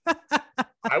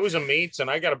 I was a meets and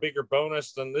I got a bigger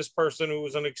bonus than this person who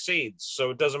was an exceeds.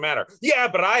 So it doesn't matter. Yeah,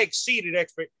 but I exceeded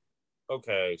expect.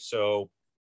 Okay, so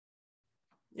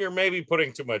you're maybe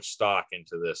putting too much stock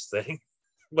into this thing.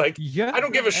 Like, Yeah, I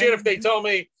don't give a shit if they and tell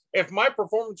me, if my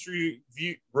performance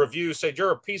review said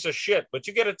you're a piece of shit, but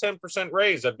you get a 10%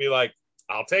 raise, I'd be like,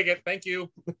 I'll take it. Thank you.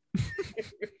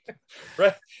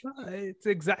 Right. it's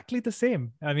exactly the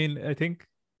same. I mean, I think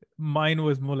mine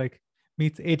was more like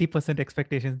meets 80%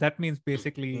 expectations. That means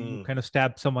basically you kind of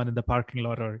stab someone in the parking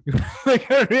lot, or you like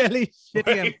a really shitty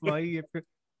Right. employee. If you,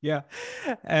 yeah.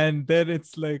 And then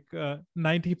it's like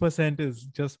 90% is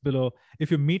just below.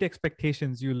 If you meet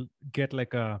expectations, you'll get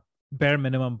like a bare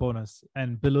minimum bonus.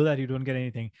 And below that, you don't get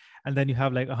anything. And then you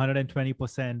have like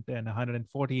 120% and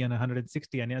 140 and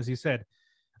 160. And as you said,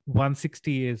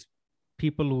 160 is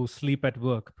people who sleep at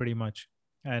work pretty much,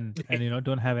 and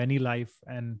don't have any life.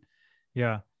 And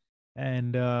yeah,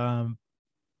 and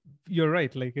you're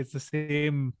right, like it's the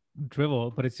same drivel,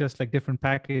 but it's just like different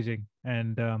packaging.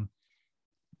 And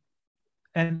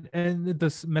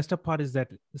the messed up part is that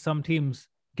some teams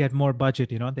get more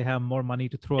budget, they have more money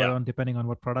to throw Yeah. around depending on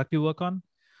what product you work on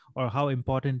or how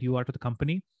important you are to the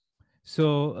company.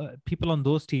 So people on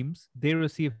those teams, they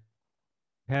receive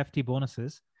hefty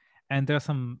bonuses. And there are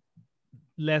some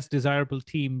less desirable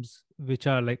teams which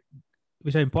are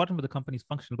important for the company's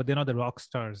function, but they're not the rock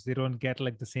stars. They don't get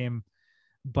like the same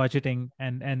budgeting.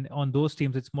 And on those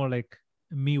teams, it's more like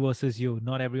me versus you.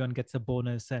 Not everyone gets a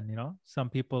bonus, and some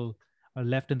people are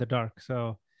left in the dark.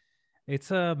 So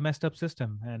it's a messed up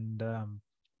system. And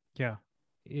yeah,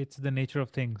 it's the nature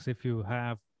of things. If you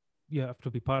have to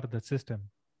be part of that system.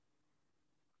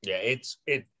 Yeah,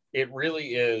 it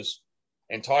really is.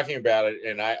 And talking about it,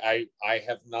 and I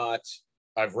have not.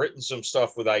 I've written some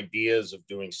stuff with ideas of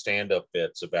doing stand-up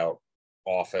bits about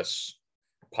office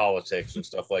politics and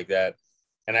stuff like that,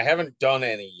 and I haven't done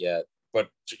any yet. But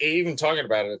even talking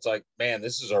about it, it's like, man,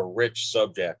 this is a rich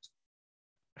subject.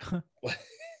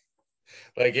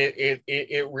 Like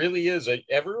it really is.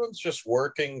 Everyone's just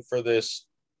working for this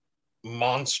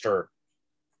monster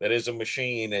that is a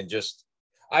machine, and just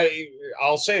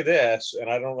I'll say this, and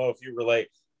I don't know if you relate.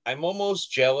 I'm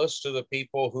almost jealous to the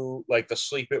people who like the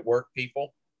sleep at work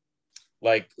people,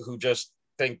 like who just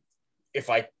think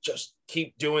if I just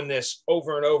keep doing this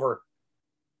over and over,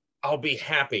 I'll be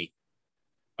happy.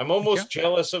 I'm Yeah. almost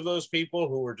jealous of those people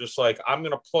who are just like, I'm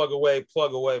going to plug away,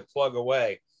 plug away, plug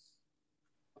away.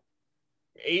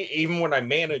 Even when I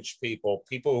manage people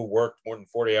who work more than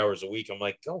 40 hours a week, I'm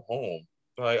like, go home.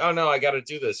 They're like, oh no, I got to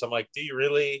do this. I'm like, do you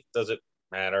really? Does it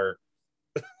matter?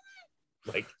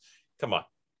 Like, come on.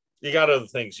 You got other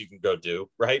things you can go do,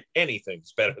 right?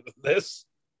 Anything's better than this.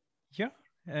 Yeah.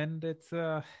 And it's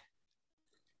there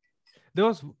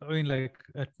was, I mean, like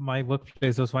at my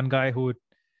workplace, there was one guy who would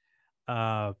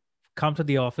uh come to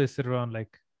the office at around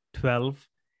like 12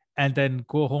 and then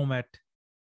go home at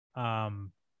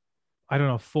um I don't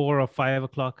know, 4 or 5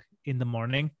 o'clock in the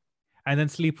morning, and then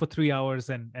sleep for 3 hours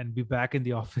and be back in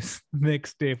the office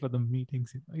next day for the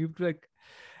meetings. You'd be like,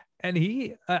 and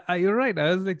you're right.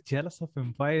 I was like jealous of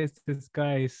him. Why is this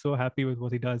guy so happy with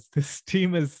what he does? This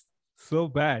team is so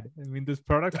bad. I mean, this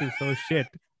product is so shit.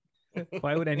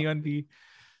 Why would anyone be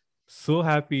so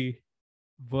happy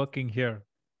working here?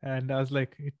 And I was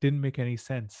like, it didn't make any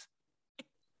sense.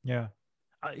 Yeah.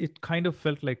 It kind of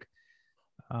felt like,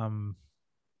 um,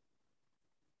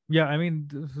 yeah, I mean,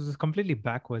 this is completely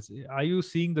backwards. Are you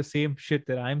seeing the same shit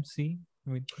that I'm seeing?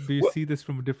 I mean, do you Well, see this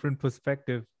from a different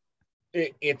perspective?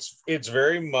 it's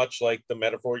very much like the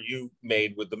metaphor you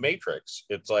made with the Matrix.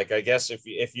 It's like, I guess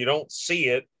if you don't see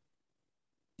it,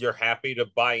 you're happy to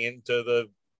buy into the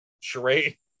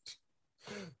charade.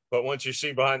 But once you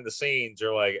see behind the scenes,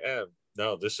 you're like,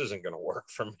 no, this isn't going to work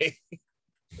for me.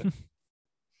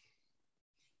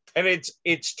 And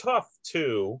it's tough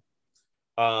too.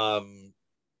 Um,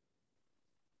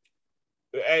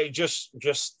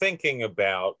 just thinking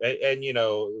about, and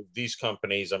these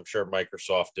companies, I'm sure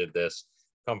Microsoft did this.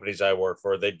 Companies I work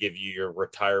for, they'd give you your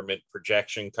retirement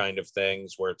projection kind of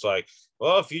things where it's like,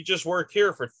 well, if you just work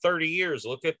here for 30 years,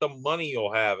 look at the money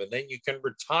you'll have, and then you can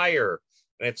retire.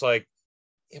 And it's like,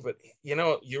 yeah, but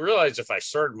you realize if I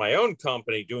started my own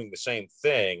company doing the same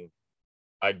thing,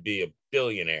 I'd be a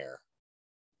billionaire.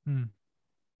 Hmm.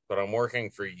 But I'm working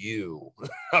for you.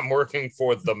 I'm working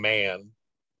for the man,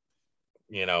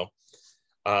 you know.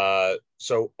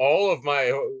 So all of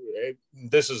my,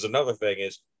 this is another thing,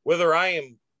 is whether I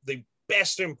am the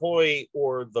best employee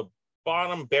or the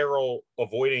bottom barrel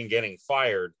avoiding getting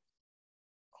fired,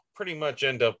 I'll pretty much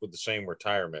end up with the same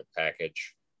retirement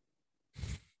package.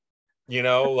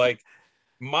 Like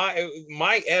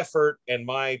my effort and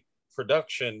my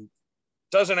production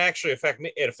doesn't actually affect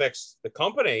me. It affects the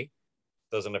company,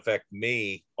 doesn't affect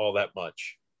me all that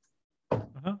much.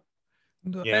 Uh-huh.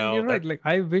 You And know you're that right. Like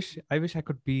I wish I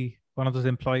could be one of those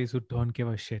employees who don't give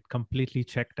a shit, completely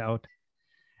checked out,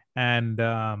 and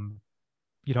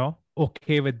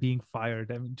okay with being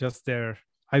fired. I mean, just there.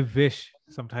 I wish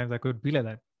sometimes I could be like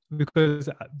that, because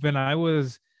when I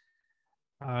was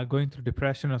going through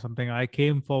depression or something, I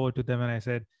came forward to them and I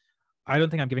said, I don't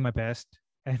think I'm giving my best,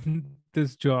 and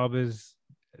this job is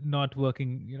not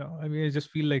working. I mean, I just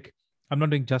feel like I'm not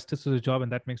doing justice to the job,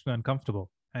 and that makes me uncomfortable,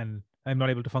 and I'm not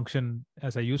able to function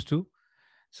as I used to.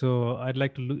 So I'd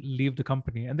like to leave the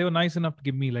company. And they were nice enough to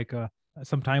give me like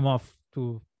some time off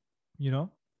to, you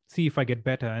know, see if I get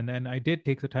better. And then I did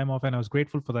take the time off, and I was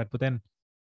grateful for that. But then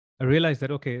I realized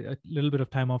that okay, a little bit of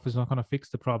time off is not going to fix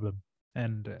the problem,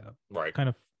 and right. kind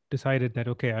of decided that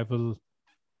okay, I will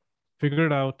figure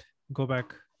it out, go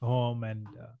back home, and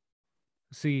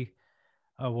see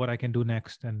what I can do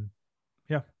next. And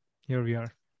yeah, here we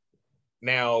are.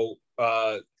 Now,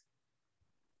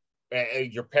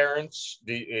 your parents,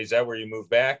 is that where you moved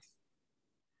back?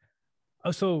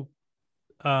 So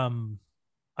um,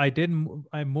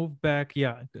 I moved back,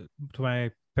 yeah, to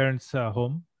my parents'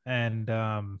 home, and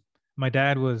my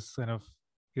dad was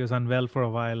he was unwell for a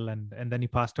while, and then he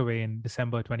passed away in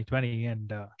December 2020,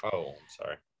 and Oh, I'm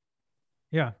sorry.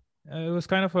 yeah, it was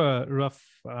kind of a rough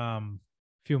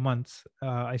few months.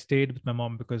 I stayed with my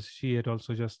mom because she had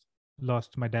also just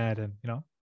lost my dad, and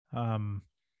um,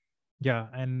 yeah,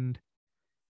 and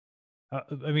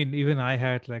I mean, even I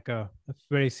had like a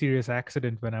very serious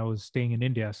accident when I was staying in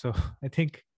India. So I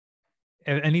think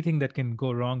anything that can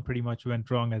go wrong pretty much went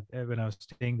wrong when I was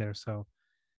staying there. So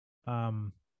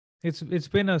um, it's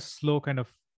been a slow kind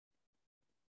of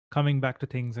coming back to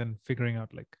things and figuring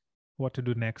out like what to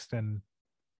do next, and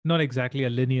not exactly a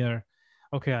linear.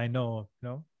 Okay, I know,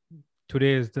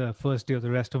 today is the first day of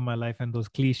the rest of my life, and those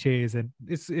cliches, and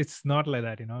it's not like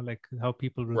that, like how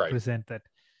people Right. represent that.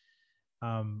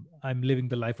 I'm living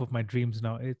the life of my dreams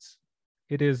now.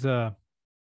 It is a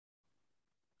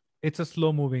it's a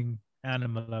slow moving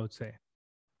animal, I would say.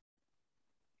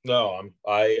 No,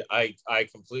 I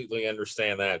completely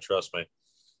understand that. Trust me.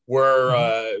 Where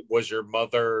Mhm. was your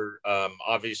mother?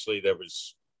 Obviously, there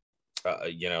was,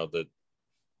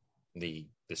 the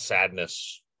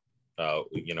sadness,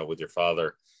 with your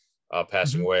father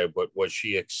passing Mhm. away. But was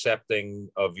she accepting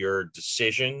of your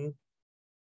decision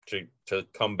to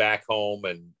come back home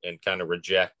and kind of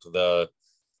reject the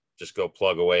just go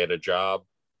plug away at a job?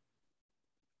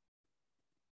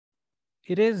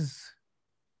 It is.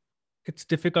 It's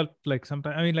difficult. Like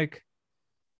sometimes, I mean, like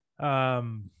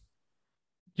um,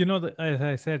 as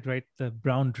I said, right, the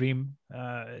brown dream.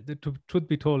 Truth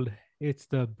be told, it's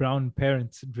the brown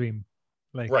parents' dream,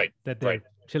 like Right. that Right.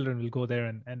 their children will go there,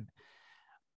 and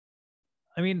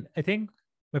I mean, I think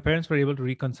my parents were able to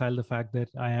reconcile the fact that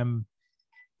I am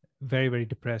very, very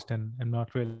depressed and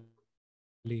not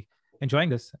really enjoying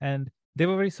this. And they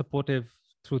were very supportive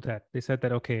through that. They said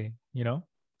that, okay,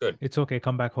 Good. it's okay,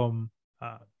 come back home.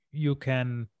 You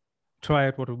can try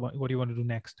out what you want to do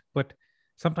next. But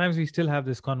sometimes we still have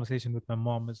this conversation with my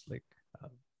mom. Is like,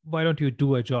 why don't you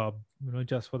do a job,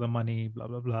 just for the money, blah,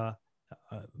 blah, blah.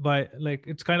 Why, like,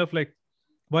 it's kind of like,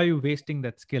 why are you wasting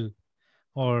that skill?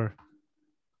 Or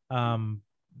um,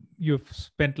 you've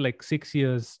spent like 6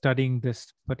 years studying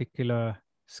this particular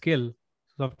skill,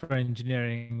 software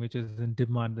engineering, which is in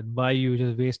demand, and why are you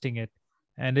just wasting it?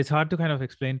 And it's hard to kind of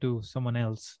explain to someone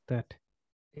else that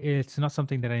it's not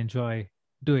something that I enjoy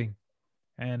doing.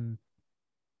 And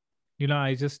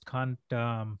I just can't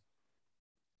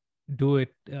do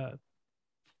it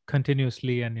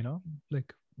continuously, and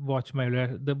like watch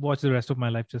the rest of my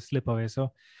life just slip away.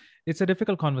 So it's a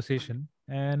difficult conversation,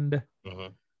 and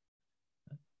Mm-hmm.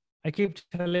 I keep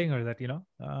telling her that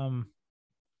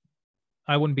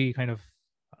I wouldn't be kind of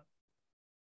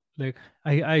like,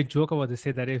 I joke about this,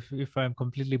 say that if I'm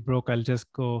completely broke, I'll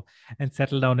just go and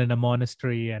settle down in a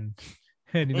monastery and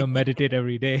and meditate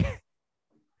every day.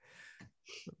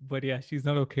 But yeah, she's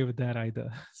not okay with that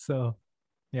either. So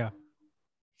yeah.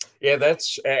 Yeah,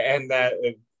 that's and that.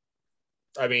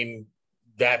 I mean,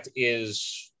 that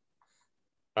is.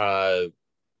 Uh,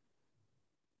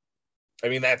 I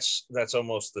mean, that's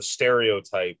almost the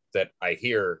stereotype that I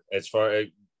hear as far as,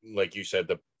 like you said,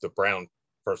 the brown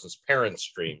person's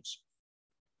parents' dreams,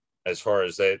 as far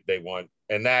as they want,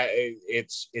 and that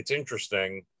it's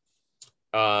interesting.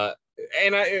 Uh,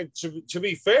 and to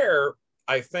be fair,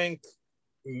 I think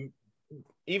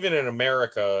even in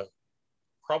America,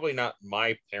 probably not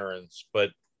my parents,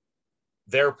 but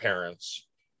their parents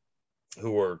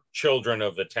who were children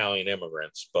of Italian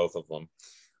immigrants, both of them.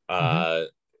 Mm-hmm.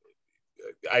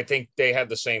 I think they had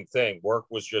the same thing. Work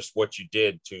was just what you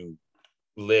did to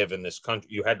live in this country.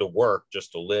 You had to work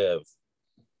just to live.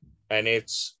 And I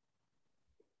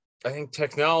think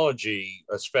technology,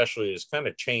 especially, has kind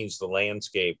of changed the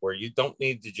landscape where you don't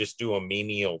need to just do a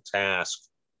menial task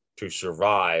to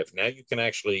survive. Now you can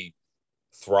actually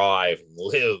thrive and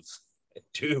live and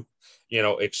do,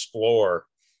 explore.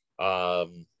 But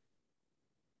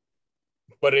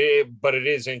it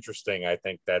is interesting. I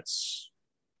think that's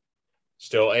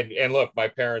still, and look, my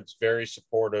parents very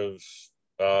supportive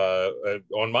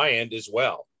on my end as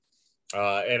well.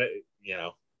 And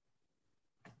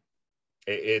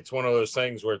it's one of those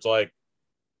things where it's like,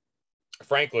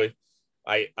 frankly,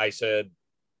 I said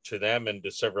to them and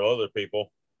to several other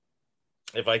people,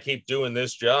 if I keep doing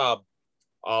this job,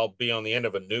 I'll be on the end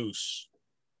of a noose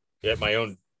at my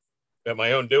own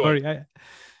doing. Sorry,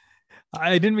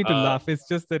 I didn't mean to laugh. It's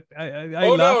just that I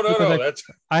Oh, laughed no, because that's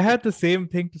I had the same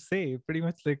thing to say. Pretty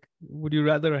much like, would you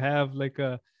rather have like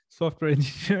a software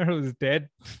engineer who's dead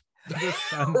as a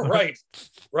son? right.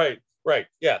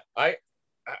 Yeah, I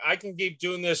can keep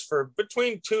doing this for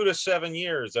between 2 to 7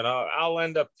 years, and I'll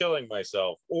end up killing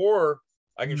myself, or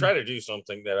I can try to do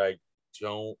something that I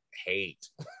don't hate.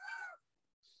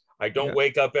 I don't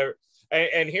wake up every.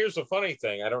 And here's the funny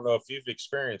thing: I don't know if you've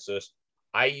experienced this.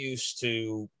 I used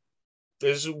to.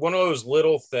 This is one of those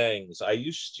little things. I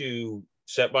used to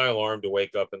set my alarm to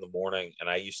wake up in the morning, and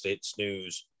I used to hit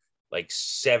snooze like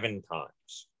 7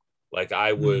 times. Like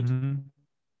I would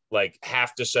like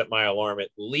have to set my alarm at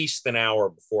least an hour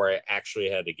before I actually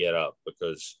had to get up,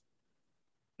 because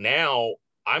now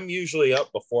I'm usually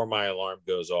up before my alarm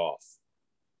goes off.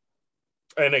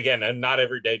 And again, and not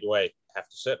every day do I have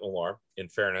to set an alarm, in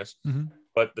fairness.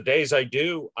 But the days I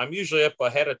do, I'm usually up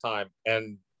ahead of time.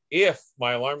 And if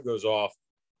my alarm goes off,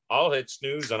 I'll hit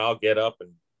snooze and I'll get up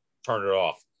and turn it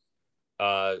off.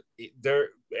 And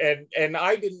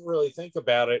I didn't really think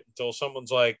about it until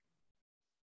someone's like,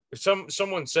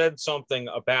 someone said something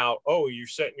about, oh, you're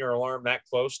setting your alarm that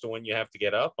close to when you have to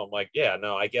get up. I'm like, yeah,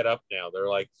 no, I get up now. They're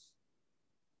like,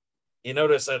 you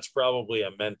notice that's probably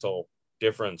a mental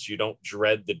difference. You don't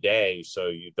dread the day, so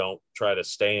you don't try to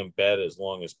stay in bed as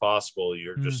long as possible.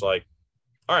 You're just like,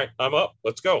 all right, I'm up,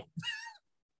 let's go.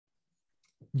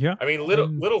 Yeah, I mean,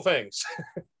 little things.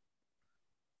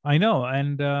 I know,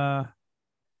 and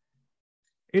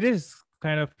it is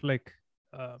kind of like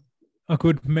a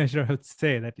good measure, I would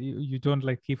say, that you don't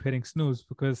like keep hitting snooze,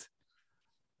 because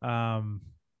I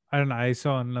don't know, I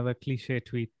saw another cliche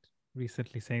tweet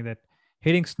recently saying that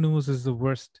hitting snooze is the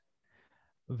worst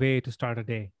way to start a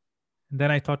day. And then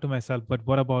I thought to myself, but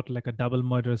what about like a double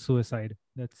murder suicide?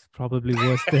 That's probably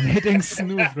worse than hitting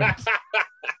snooze, right?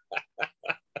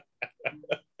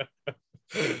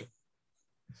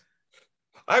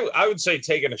 I would say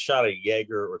taking a shot of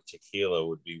Jaeger or tequila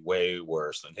would be way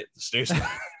worse than hitting the snooze.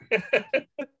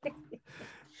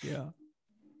 Yeah.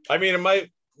 I mean, it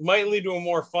might lead to a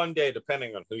more fun day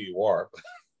depending on who you are.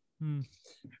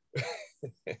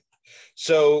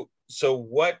 So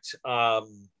what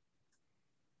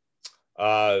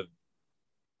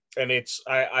and it's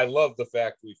I love the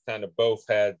fact we've kind of both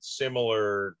had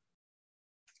similar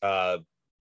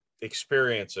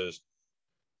experiences.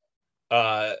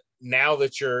 Now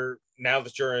that you're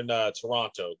in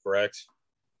Toronto, correct?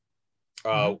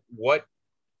 What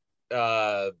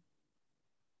do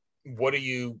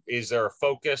you, is there a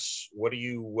focus? What are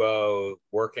you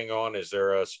working on? Is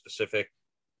there a specific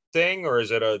thing, or is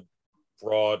it a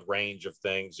broad range of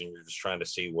things and you're just trying to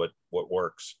see what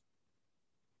works?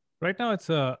 Right now, it's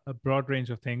a broad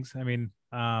range of things. I mean,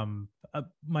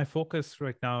 my focus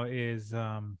right now is,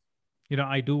 I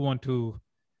do want to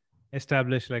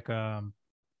establish like a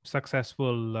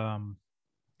successful,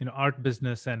 art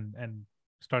business and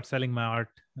start selling my art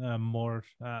more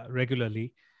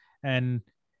regularly. And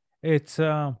it's,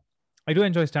 I do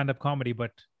enjoy stand-up comedy,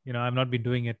 but, I've not been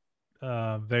doing it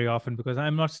very often because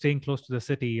I'm not staying close to the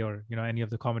city or, any of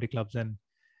the comedy clubs. And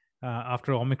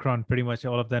after Omicron, pretty much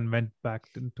all of them went back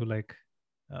into like,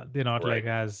 they're not like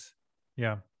as,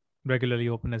 regularly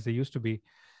open as they used to be.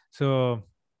 So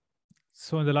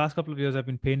in the last couple of years, I've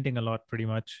been painting a lot pretty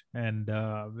much. And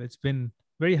it's been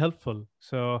very helpful.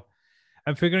 So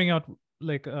I'm figuring out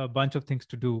like a bunch of things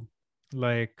to do.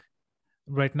 Like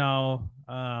right now,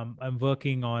 I'm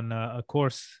working on a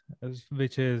course,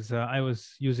 which is I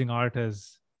was using art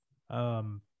as a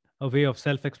way of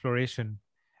self-exploration.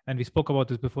 And we spoke about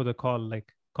this before the call,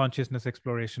 like consciousness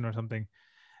exploration or something.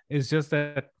 It's just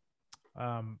that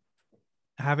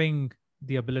having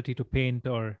the ability to paint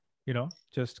or,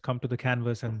 just come to the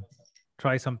canvas and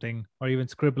try something or even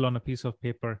scribble on a piece of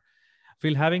paper. I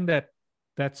feel having that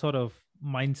sort of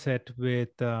mindset with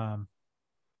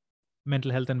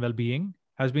mental health and well-being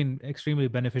has been extremely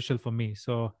beneficial for me.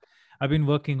 So I've been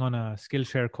working on a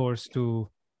Skillshare course to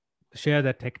share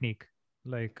that technique,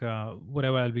 like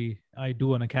whatever I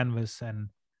do on a canvas, and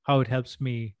how it helps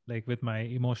me like with my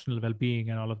emotional well-being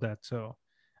and all of that. So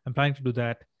I'm planning to do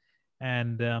that.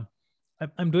 And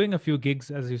I'm doing a few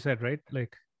gigs, as you said, right?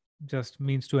 Like just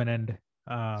means to an end,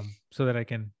 so that I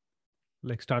can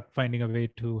like start finding a way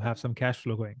to have some cash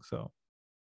flow going. So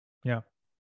yeah.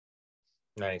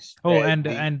 Nice. Oh, The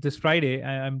and this Friday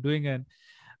I'm doing an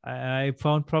I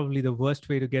found probably the worst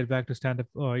way to get back to stand up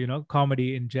or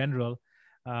comedy in general.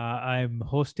 I'm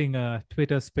hosting a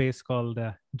Twitter space called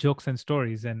Jokes and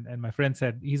Stories, and my friend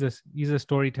said he's a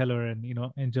storyteller and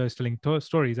enjoys telling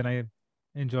stories, and I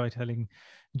enjoy telling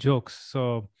jokes.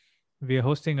 So we are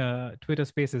hosting a Twitter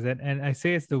Spaces, and I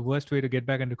say it's the worst way to get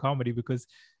back into comedy because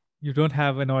you don't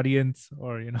have an audience,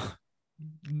 or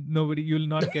nobody.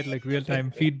 You'll not get like real time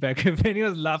feedback if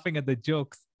anyone's laughing at the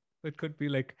jokes. It could be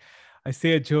like I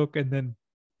say a joke and then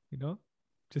you know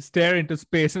just stare into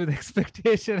space with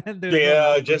expectation, and there's no Yeah,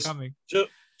 laughter coming.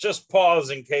 just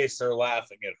pause in case they're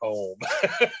laughing at home.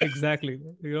 Exactly.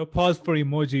 Pause for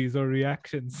emojis or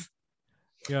reactions.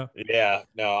 Yeah. Yeah,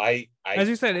 no, As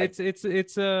you said, it's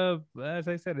as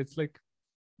I said, it's like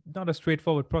not a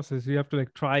straightforward process. You have to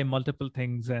like try multiple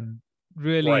things and right.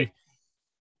 really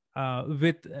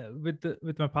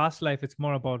with my past life, it's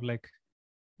more about like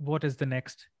what is the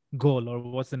next goal or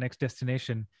what's the next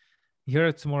destination. Here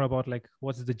it's more about like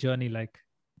what's the journey like,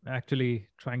 actually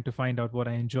trying to find out what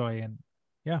I enjoy. And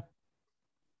yeah.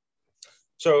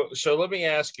 So let me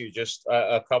ask you just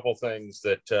a couple things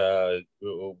that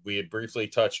we had briefly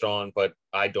touched on, but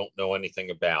I don't know anything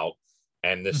about,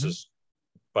 and this Mhm. is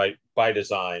by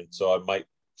design, so I might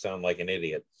sound like an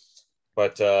idiot.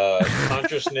 But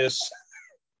consciousness,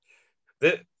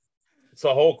 that it's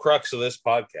the whole crux of this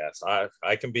podcast.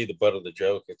 I can be the butt of the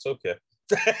joke. It's okay.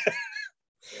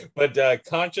 But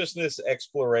consciousness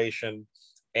exploration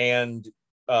and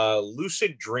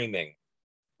lucid dreaming,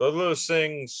 both of those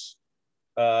things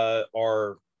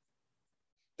are,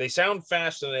 they sound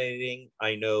fascinating.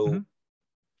 I know. Mhm.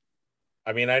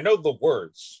 I mean, I know the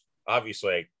words.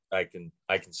 Obviously, I can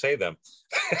say them,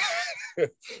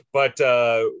 but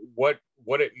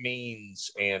what it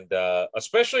means, and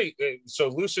especially so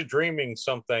lucid dreaming,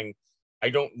 something I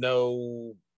don't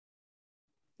know.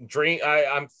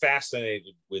 I'm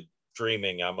fascinated with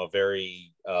dreaming. I'm a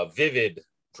very vivid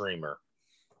dreamer,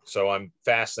 so I'm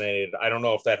fascinated. I don't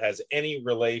know if that has any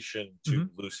relation to Mhm.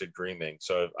 lucid dreaming.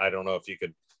 So I don't know if you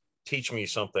could teach me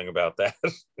something about that.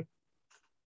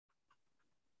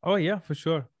 Oh yeah, for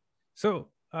sure. So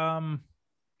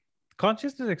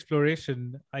consciousness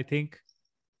exploration, I think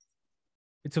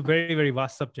it's a very, very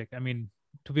vast subject. I mean,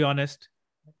 to be honest,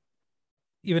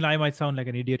 even I might sound like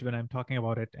an idiot when I'm talking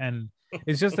about it. And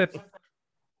it's just that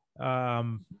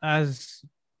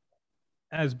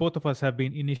as both of us have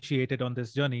been initiated on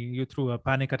this journey, you through a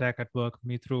panic attack at work,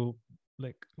 me through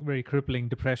like very crippling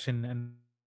depression, and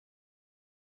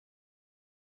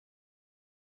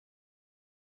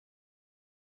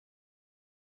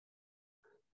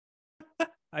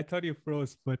I thought you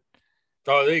froze, but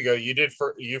Oh, there you go.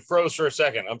 You froze for a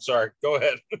second. I'm sorry. Go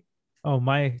ahead. oh,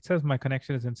 it says my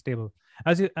connection is unstable.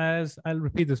 As I'll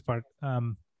repeat this part.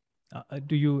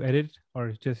 Do you edit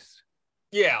or just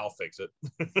Yeah, I'll fix it.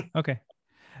 okay?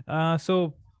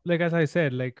 So like as I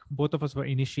said, like both of us were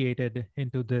initiated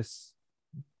into this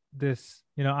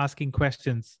asking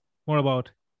questions more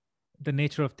about the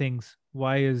nature of things.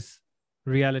 Why is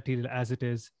reality as it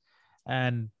is?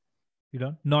 And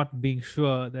not being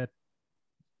sure that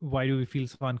why do we feel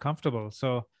so uncomfortable.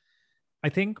 So I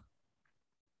think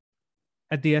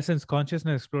at the essence,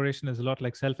 consciousness exploration is a lot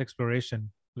like self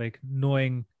exploration, like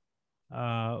knowing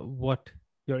what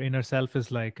your inner self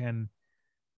is like, and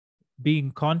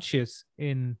being conscious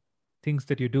in things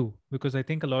that you do. Because I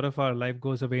think a lot of our life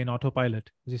goes away in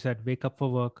autopilot. As you said, wake up for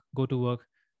work, go to work,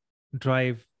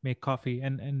 drive, make coffee,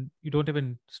 and you don't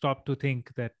even stop to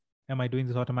think that, am I doing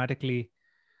this automatically,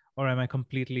 or am I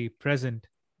completely present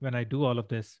when I do all of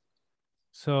this?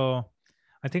 So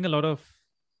I think a lot of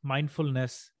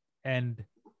mindfulness and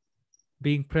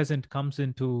being present comes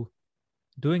into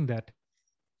doing that.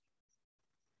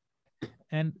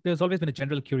 And there's always been a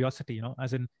general curiosity,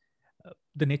 as in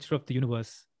the nature of the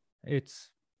universe. It's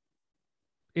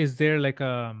is there like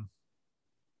a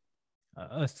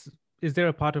is there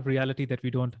a part of reality that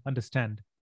we don't understand?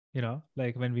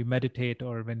 Like when we meditate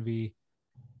or when we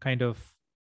kind of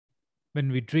when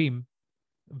we dream,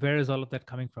 where is all of that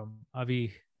coming from? Are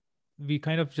we we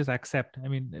kind of just accept. I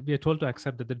mean, we are told to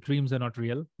accept that the dreams are not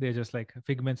real. They're just like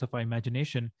figments of our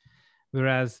imagination,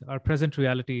 whereas our present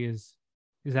reality is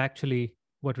actually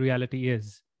what reality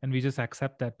is, and we just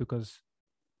accept that because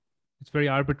it's very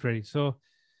arbitrary. So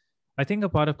I think a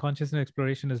part of consciousness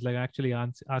exploration is like actually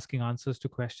asking answers to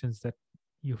questions that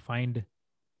you find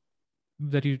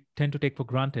that you tend to take for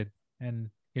granted, and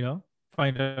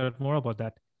find out more about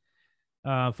that.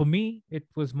 For me, it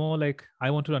was more like I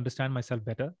want to understand myself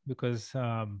better because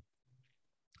I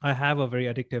have a very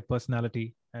addictive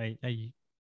personality. I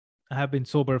have been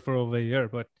sober for over a year,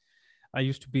 but I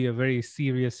used to be a very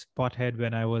serious pothead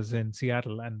when I was in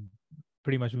Seattle, and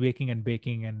pretty much waking and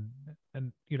baking and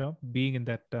being in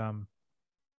that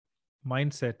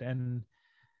mindset. And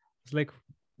it's like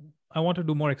I want to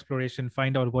do more exploration,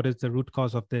 find out what is the root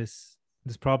cause of this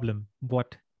problem,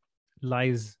 what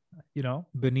lies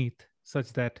beneath,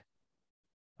 such that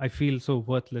I feel so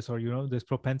worthless, or this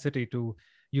propensity to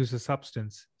use a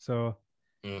substance. So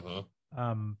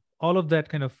all of that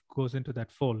kind of goes into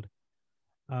that fold.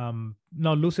 Now,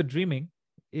 lucid dreaming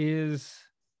is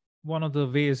one of the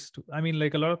ways to, I mean,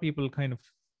 like a lot of people kind of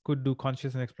could do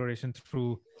consciousness exploration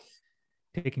through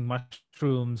taking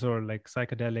mushrooms or like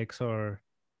psychedelics, or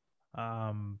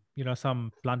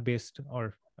some plant-based,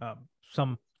 or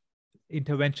some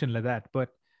intervention like that. But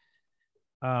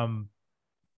a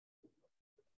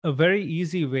very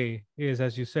easy way is,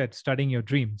 as you said, studying your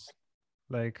dreams.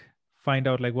 Like find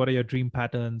out like what are your dream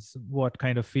patterns, what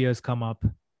kind of fears come up,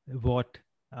 what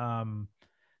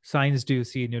signs do you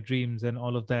see in your dreams, and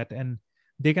all of that. And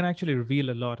they can actually reveal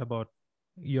a lot about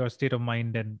your state of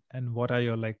mind, and what are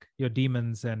your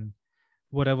demons, and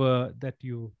whatever that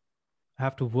you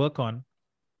have to work on,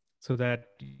 so that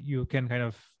you can kind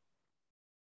of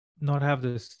not have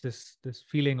this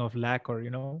feeling of lack, or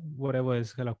whatever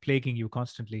is kind of plaguing you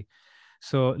constantly.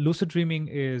 So lucid dreaming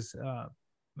is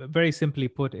very simply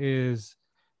put, is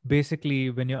basically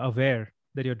when you're aware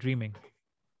that you're dreaming.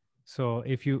 So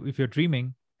if you're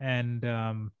dreaming,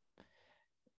 and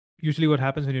usually what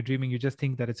happens when you're dreaming, you just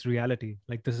think that it's reality,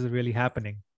 like this is really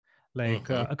happening. Like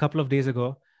a couple of days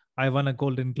ago, I won a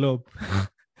Golden Globe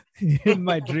in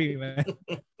my dream.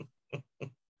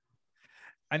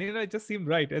 And it just seemed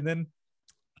right. And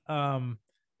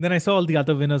then I saw all the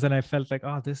other winners, and I felt like,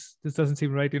 oh, this doesn't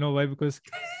seem right. You know why? Because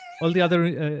all the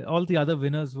other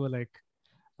winners were like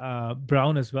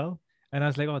brown as well. And I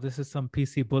was like, oh, this is some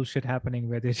PC bullshit happening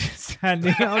where they're just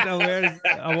handing out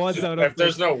awards out of if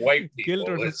there's no white people, guilt,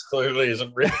 or it clearly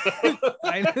isn't real.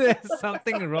 I know there's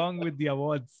something wrong with the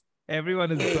awards.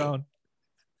 Everyone is brown.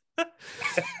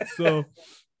 so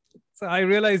I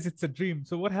realized it's a dream.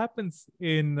 So what happens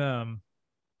in a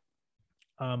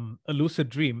lucid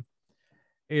dream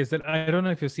is that, I don't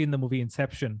know if you've seen the movie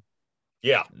Inception.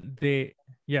 Yeah.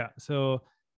 So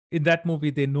in that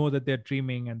movie, they know that they're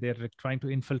dreaming, and they're like trying to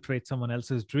infiltrate someone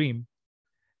else's dream.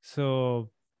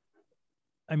 So,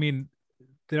 I mean,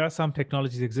 there are some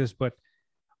technologies exist, but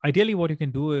ideally what you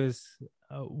can do is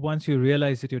once you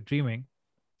realize that you're dreaming,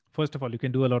 first of all, you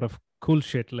can do a lot of cool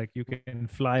shit. Like you can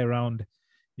fly around,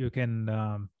 you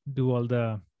can do all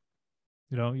the,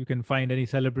 you can find any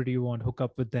celebrity you want, hook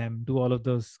up with them, do all of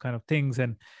those kind of things.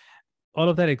 And all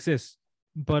of that exists.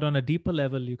 But on a deeper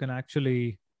level, you can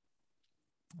actually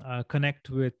connect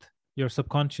with your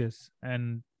subconscious,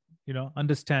 and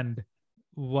understand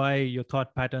why your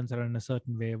thought patterns are in a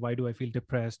certain way. Why do I feel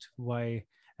depressed? Why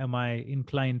am I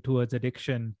inclined towards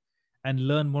addiction? And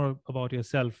learn more about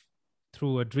yourself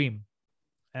through a dream.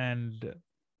 And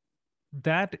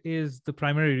that is the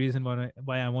primary reason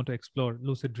why I want to explore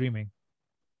lucid dreaming.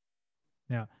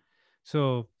 Yeah.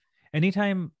 So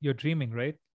anytime you're dreaming,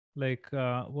 right? Like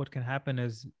what can happen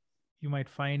is you might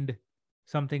find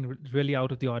something really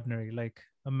out of the ordinary. Like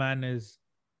a man is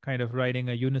kind of riding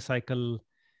a unicycle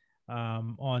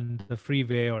on the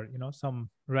freeway, or some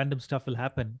random stuff will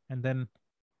happen, and then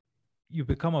you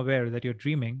become aware that you're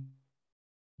dreaming.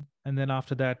 And then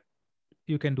after that,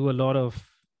 you can do a lot of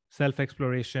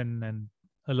self-exploration and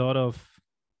a lot of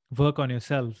work on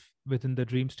yourself within the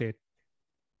dream state.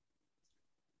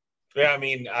 Yeah, I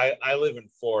mean, I live in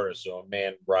Florida, so a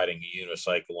man riding a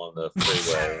unicycle on the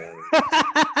freeway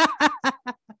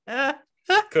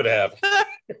could have.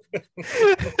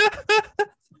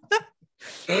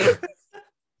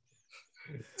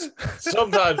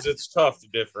 Sometimes it's tough to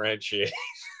differentiate.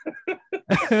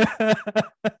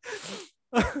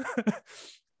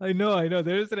 I know.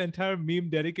 There is an entire meme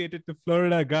dedicated to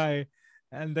Florida guy,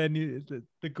 and then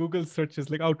the Google search is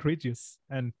like outrageous,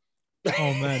 and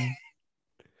oh man.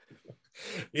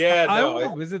 Yeah, I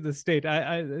want to visit the state.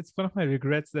 It's one of my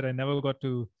regrets that I never got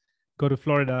to go to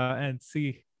Florida and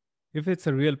see if it's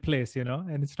a real place,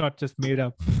 and it's not just made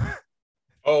up.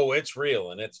 Oh, it's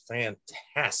real and it's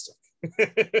fantastic.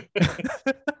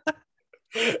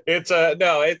 It's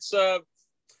no, it's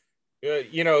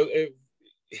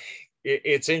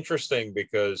it's interesting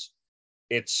because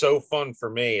it's so fun for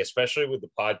me, especially with the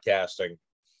podcasting,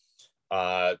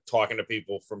 talking to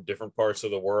people from different parts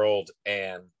of the world.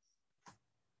 And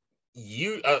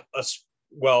the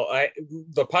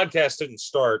podcast didn't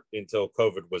start until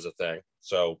COVID was a thing,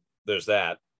 so there's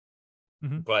that.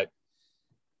 Mm-hmm. But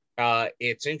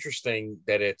it's interesting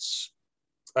that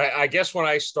I guess when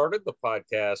I started the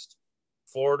podcast,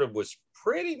 Florida was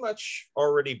pretty much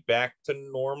already back to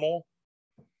normal.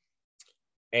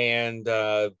 And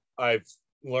I've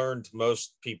learned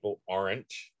most people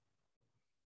aren't.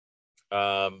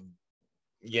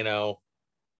 You know,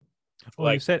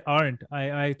 Oh, you said aren't.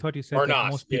 I thought you said Are that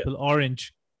not, most yeah. people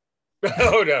orange.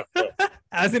 Oh, no.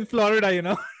 As in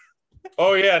Florida,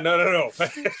 Oh, yeah. No.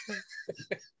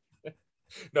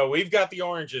 No, we've got the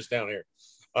oranges down here.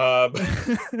 But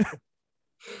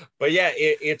yeah,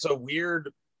 it's a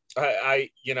weird. I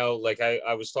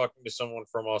was talking to someone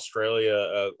from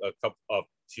Australia a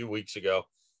few weeks ago,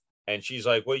 and she's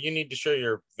like, "Well, you need to show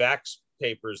your vax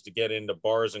papers to get into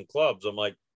bars and clubs." I'm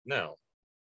like, "No."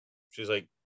 She's like,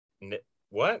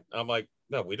 "What?" I'm like,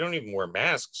 "No, we don't even wear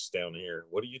masks down here.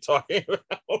 What are you talking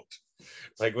about?"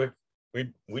 Like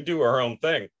we do our own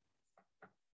thing.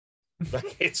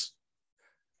 Like it's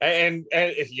and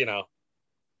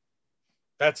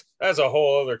that's a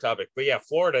whole other topic. But yeah,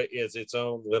 Florida is its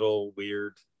own little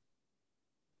weird.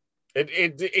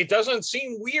 It doesn't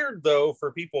seem weird though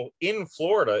for people in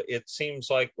Florida. It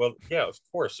seems like, well, yeah, of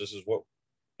course, this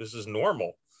is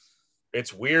normal.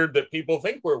 It's weird that people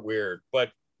think we're weird,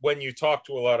 but when you talk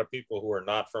to a lot of people who are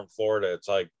not from Florida, it's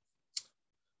like,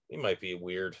 you might be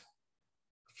weird.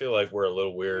 I feel like we're a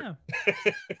little weird. Yeah.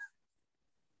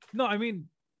 No, I mean,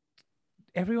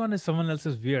 everyone is someone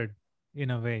else's weird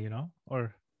in a way,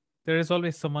 or there is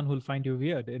always someone who'll find you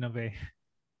weird in a way.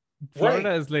 Florida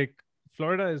Right. is like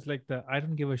the I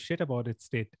don't give a shit about it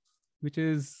state, which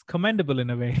is commendable in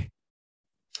a way.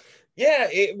 Yeah,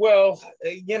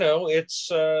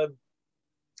 it's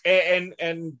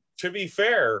and to be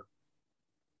fair,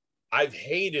 I've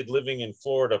hated living in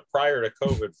Florida prior to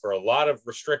COVID for a lot of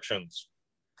restrictions.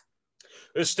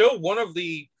 It's still one of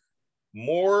the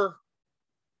more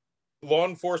law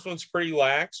enforcement's pretty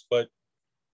lax, but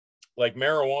like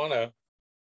marijuana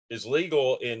is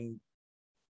legal in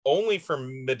only for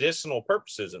medicinal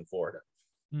purposes in Florida.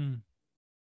 Mm.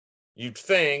 You'd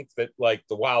think that like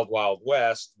the wild, wild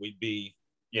west, we'd be,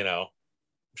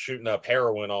 shooting up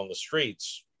heroin on the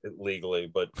streets legally,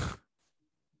 but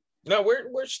no,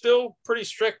 we're still pretty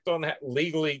strict on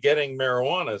legally getting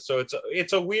marijuana. So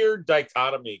it's a weird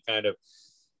dichotomy kind of,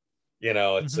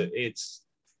 it's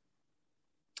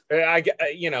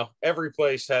every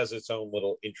place has its own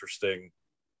little interesting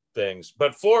things,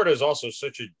 but Florida is also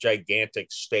such a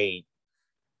gigantic state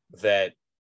that,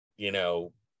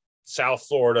 South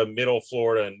Florida, Middle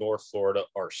Florida, and North Florida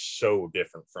are so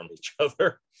different from each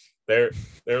other. They're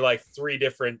like three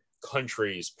different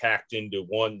countries packed into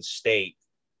one state,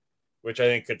 which I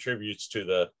think contributes to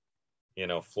the,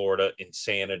 Florida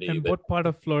insanity. And what part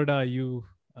of Florida are you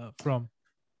from?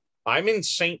 I'm in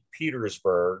St.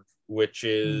 Petersburg, which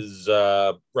is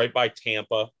right by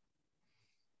Tampa.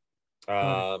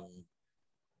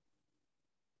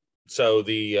 So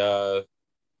the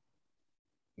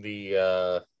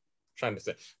trying to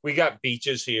think, we got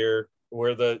beaches here.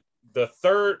 We're the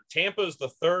third. Tampa is the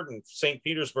third, and St.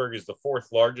 Petersburg is the fourth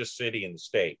largest city in the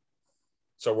state.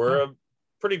 So we're a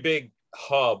pretty big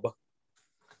hub.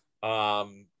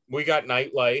 We got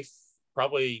nightlife,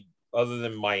 probably other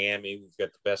than Miami. We've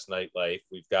got the best nightlife.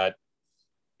 We've got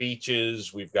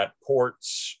beaches. We've got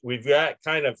ports. We've got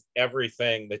kind of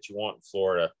everything that you want in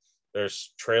Florida.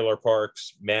 There's trailer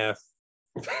parks, meth.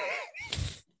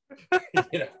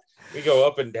 We go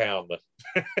up and down.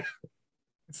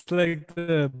 It's like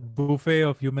the buffet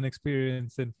of human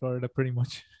experience in Florida, pretty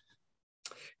much.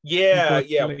 Yeah,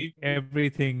 like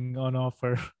everything on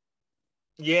offer.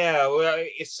 Yeah, well,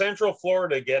 Central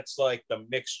Florida gets like the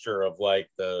mixture of like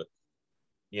the,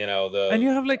 and you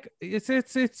have like it's.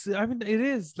 I mean, it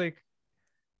is like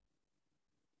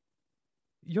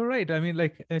you're right. I mean,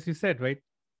 like as you said, right?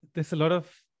 There's a lot of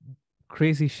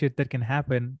crazy shit that can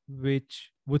happen,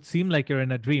 which would seem like you're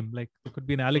in a dream. Like there could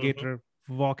be an alligator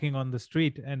walking on the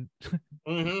street, and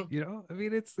I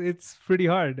mean, it's pretty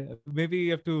hard. Maybe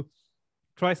you have to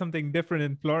try something different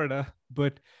in Florida,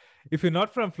 but if you're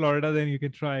not from Florida, then you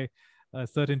can try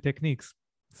certain techniques.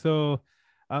 So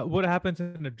what happens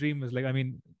in a dream is like, I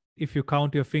mean, if you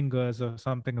count your fingers or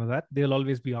something like that, they'll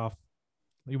always be off.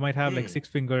 You might have like 6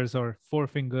 fingers or 4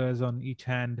 fingers on each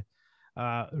hand.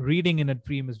 Reading in a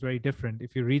dream is very different.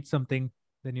 If you read something,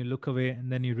 then you look away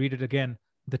and then you read it again,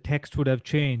 the text would have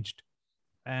changed.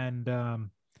 And a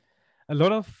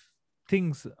lot of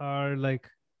things are like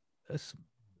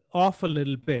off a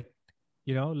little bit,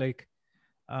 like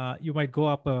you might go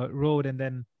up a road and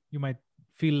then you might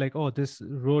feel like, oh, this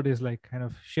road is like kind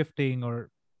of shifting, or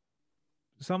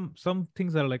some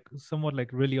things are like somewhat like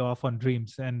really off on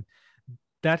dreams, and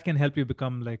that can help you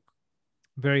become like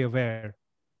very aware.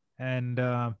 And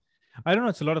I don't know,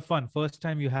 it's a lot of fun. First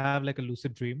time you have like a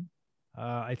lucid dream,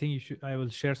 I think I will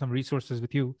share some resources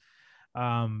with you.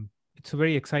 It's a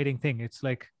very exciting thing. It's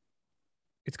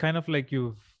kind of like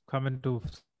you've come into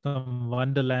some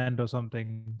wonderland or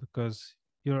something, because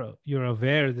you're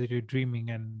aware that you're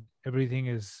dreaming and everything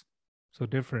is so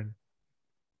different.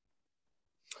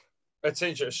 That's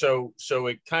interesting. So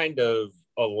it kind of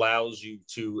allows you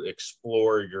to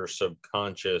explore your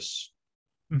subconscious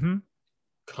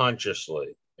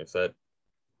consciously, if that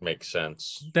makes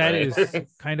sense. That right? is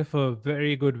kind of a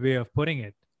very good way of putting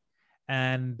it.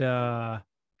 And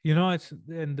it's,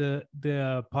 and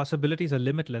the possibilities are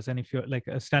limitless. And if you're like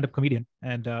a stand-up comedian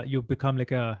and you become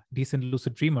like a decent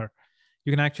lucid dreamer,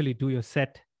 you can actually do your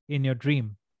set in your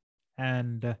dream,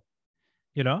 and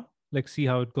like see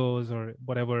how it goes or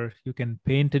whatever. You can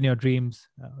paint in your dreams.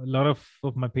 A lot of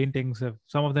my paintings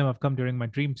some of them have come during my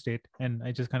dream state, and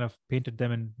I just kind of painted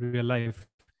them in real life.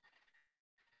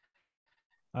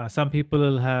 Some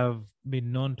people have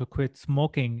been known to quit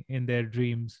smoking in their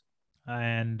dreams,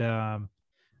 and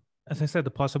as I said,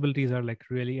 the possibilities are like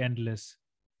really endless.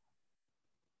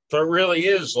 So it really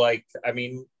is like, I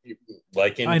mean,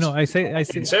 like in I know. I say,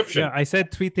 Inception. yeah. I said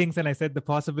 3 things, and I said the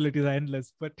possibilities are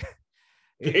endless, but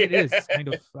it is kind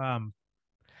of,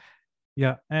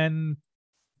 yeah. And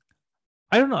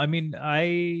I don't know. I mean,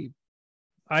 I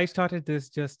started this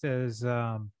just as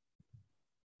an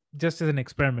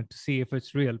experiment to see if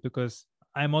it's real, because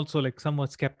I'm also like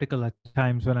somewhat skeptical at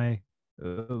times when I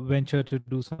venture to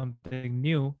do something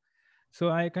new. So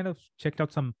I kind of checked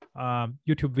out some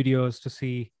YouTube videos to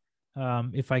see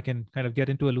if I can kind of get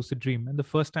into a lucid dream. And the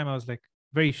first time I was like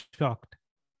very shocked.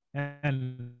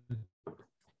 And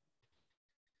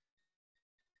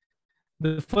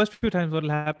the first few times what will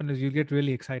happen is you get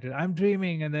really excited. I'm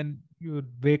dreaming, and then you would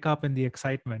wake up in the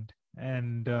excitement,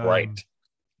 and Right.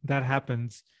 that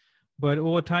happens. But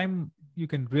over time, you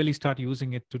can really start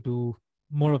using it to do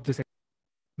more of this.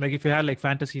 Like if you had like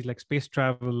fantasies like space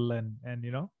travel and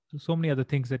so many other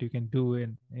things that you can do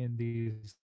in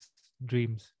these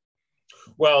dreams.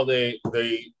 Well, the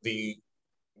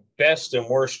best and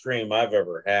worst dream I've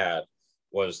ever had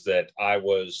was that I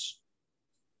was,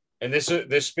 and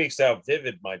this speaks to how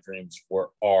vivid my dreams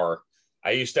are.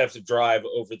 I used to have to drive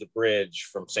over the bridge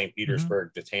from St.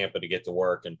 Petersburg to Tampa to get to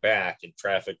work and back, and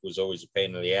traffic was always a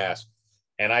pain in the ass.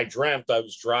 And I dreamt I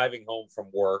was driving home from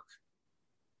work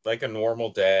like a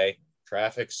normal day.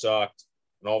 Traffic sucked,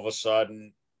 and all of a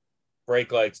sudden,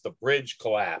 brake lights, the bridge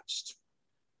collapsed.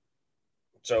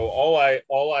 So all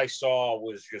I saw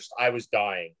was just, I was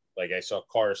dying. Like I saw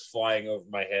cars flying over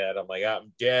my head. I'm like,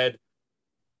 I'm dead.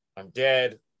 I'm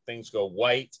dead. Things go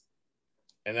white.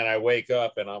 And then I wake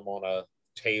up and I'm on a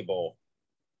table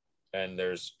and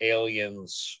there's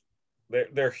aliens.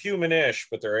 They're humanish,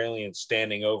 but they're aliens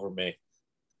standing over me.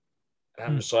 And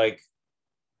I'm just like,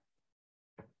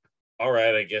 all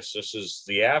right, I guess this is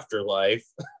the afterlife.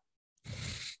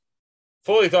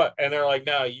 Fully thought, and they're like,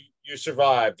 no, you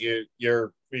survived.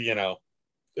 You're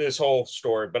this whole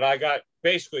story. But I got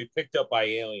basically picked up by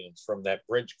aliens from that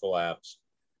bridge collapse,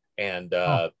 and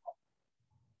I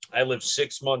lived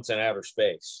 6 months in outer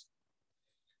space.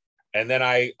 And then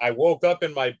I woke up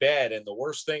in my bed, and the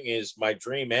worst thing is my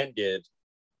dream ended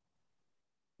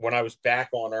when I was back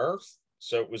on Earth.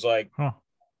 So it was like,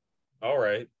 all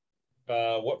right,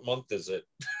 what month is it?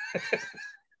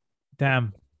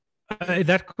 Damn.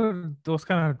 Those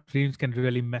kind of dreams can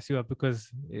really mess you up, because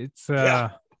it's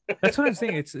that's what I'm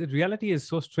saying. It's reality is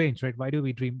so strange, right? Why do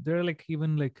we dream? There are like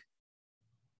even like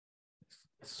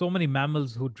so many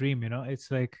mammals who dream,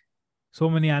 it's like so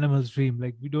many animals dream.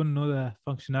 Like we don't know the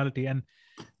functionality. And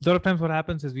a lot of times what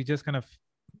happens is we just kind of,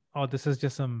 oh, this is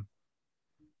just some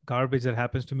garbage that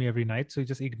happens to me every night, so you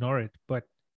just ignore it. But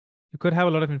you could have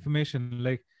a lot of information.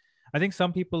 Like I think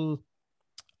some people,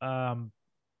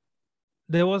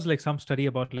 there was like some study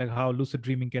about like how lucid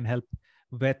dreaming can help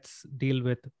vets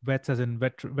as in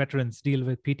veterans deal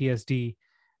with PTSD,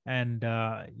 and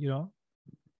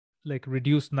like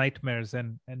reduce nightmares.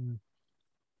 And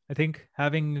I think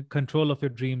having control of your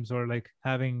dreams, or like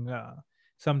having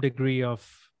some degree of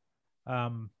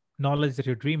knowledge that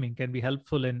you're dreaming can be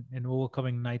helpful in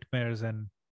overcoming nightmares and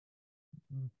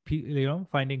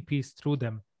finding peace through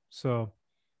them. So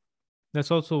that's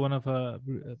also one of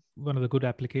the good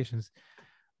applications.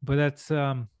 But that's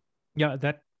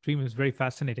that dream is very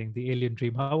fascinating, the alien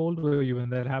dream. How old were you when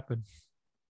that happened?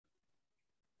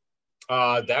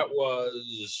 That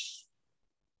was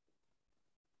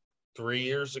 3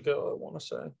 years ago, I want to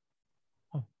say.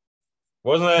 Oh.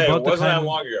 Wasn't that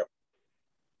long ago?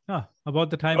 About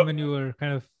the time when you were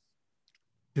kind of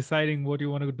deciding what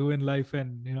you want to do in life,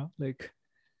 and yeah,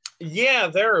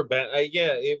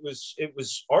 it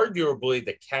was arguably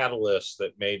the catalyst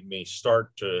that made me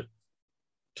start to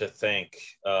think,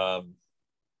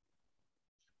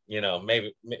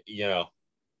 maybe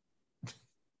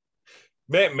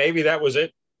maybe that was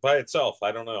it by itself.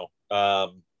 I don't know,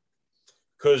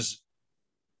 because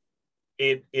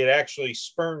it actually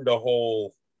spurned a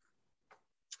whole.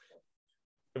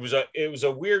 It was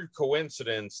a weird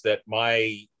coincidence that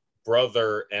my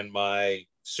brother and my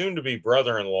soon-to-be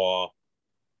brother-in-law,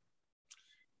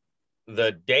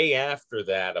 the day after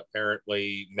that,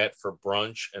 apparently met for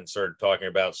brunch and started talking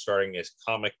about starting this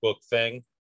comic book thing.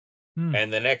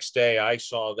 And the next day I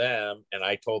saw them and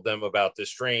I told them about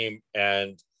this dream,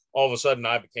 and all of a sudden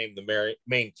I became the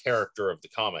main character of the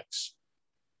comics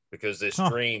because this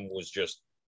dream was just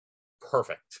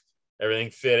perfect.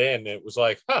 Everything fit in. It was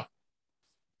like,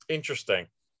 interesting.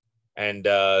 And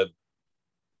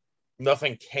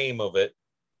nothing came of it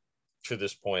to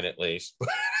this point, at least.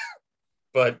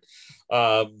 But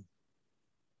no,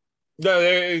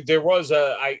 there was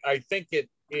I think it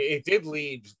did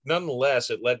lead, nonetheless,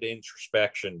 it led to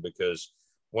introspection, because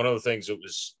one of the things that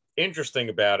was interesting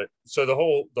about it, so the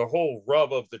whole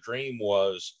rub of the dream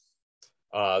was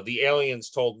the aliens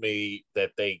told me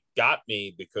that they got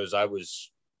me because I was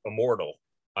immortal.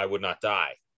 I would not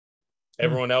die.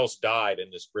 Everyone else died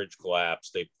in this bridge collapse.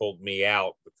 They pulled me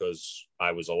out because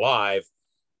I was alive,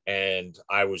 and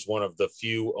I was one of the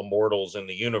few immortals in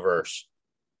the universe.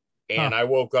 And I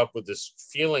woke up with this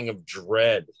feeling of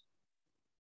dread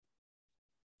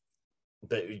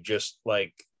that just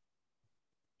like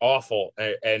awful.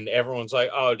 And everyone's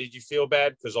like, oh, did you feel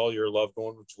bad because all your loved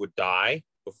ones would die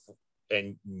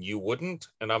and you wouldn't?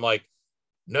 And I'm like,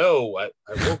 no, I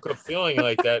woke up feeling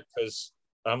like that because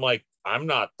I'm like, I'm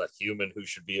not the human who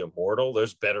should be immortal.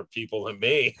 There's better people than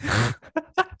me.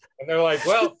 And they're like,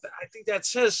 well, I think that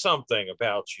says something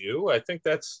about you. I think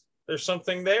there's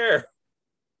something there.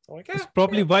 I'm like, it's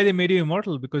probably why they made you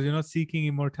immortal, because you're not seeking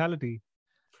immortality.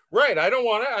 Right. I don't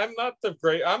want to.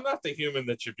 I'm not the human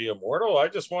that should be immortal. I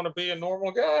just want to be a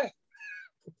normal guy.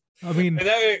 I mean,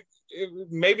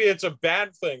 maybe it's a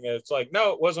bad thing. It's like,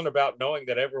 no, it wasn't about knowing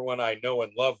that everyone I know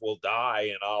and love will die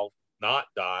and I'll not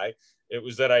die. It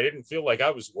was that I didn't feel like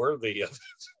I was worthy of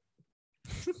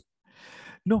it.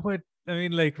 No, but I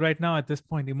mean, like right now at this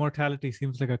point, immortality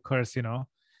seems like a curse,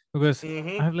 because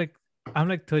I'm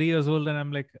like 30 years old and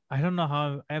I'm like, I don't know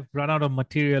how I've run out of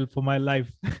material for my life.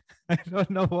 I don't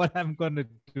know what I'm going to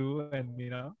do. And,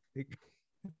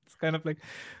 it's kind of like,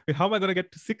 how am I going to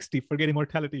get to 60? Forget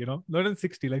immortality, not in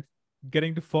 60, like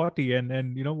getting to 40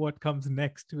 and what comes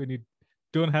next when you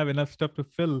don't have enough stuff to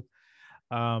fill.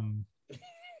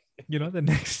 The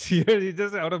next year you're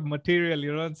just out of material.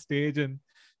 You're on stage and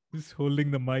just holding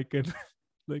the mic and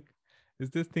like, is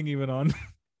this thing even on?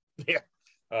 Yeah.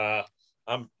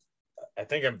 I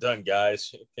think I'm done,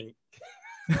 guys.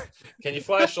 Can you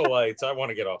flash the lights? I want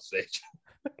to get off stage.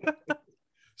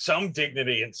 Some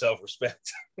dignity and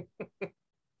self-respect.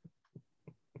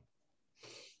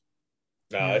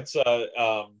 It's I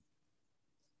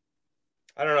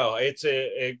don't know. It's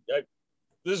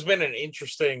this has been an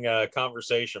interesting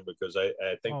conversation, because I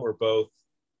think we're both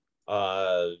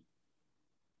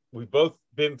we've both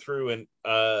been through an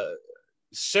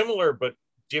similar but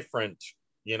different,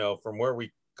 from where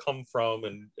we come from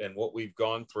and what we've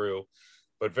gone through,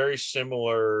 but very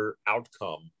similar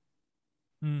outcome.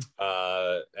 And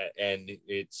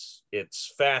it's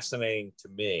fascinating to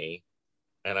me,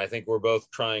 and I think we're both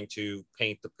trying to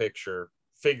paint the picture,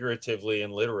 figuratively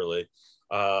and literally,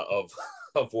 of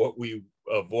what we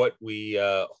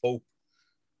hope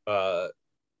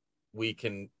we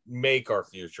can make our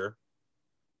future.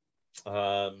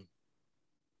 And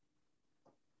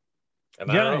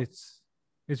yeah,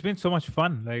 it's been so much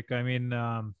fun. Like, I mean,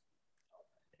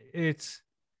 it's,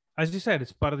 as you said,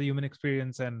 it's part of the human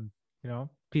experience, and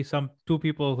two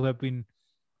people who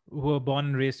are born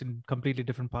and raised in completely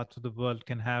different parts of the world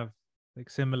can have like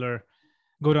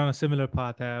go down a similar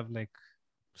path, have like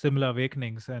similar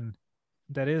awakenings, and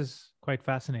that is quite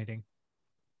fascinating.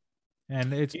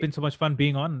 And it's been so much fun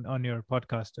being on your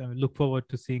podcast. I look forward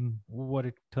to seeing what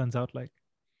it turns out like.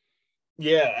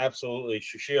 Yeah, absolutely,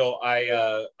 Sushil.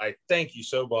 I thank you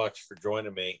so much for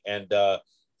joining me. And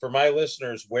for my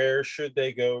listeners, where should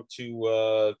they go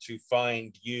to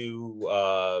find you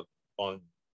on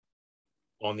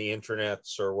the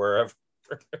internets or wherever?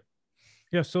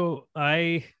 Yeah, so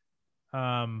my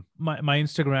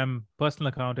Instagram personal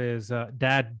account is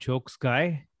Dad Jokes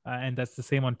Guy, and that's the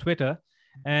same on Twitter.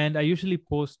 And I usually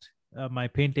post my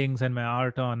paintings and my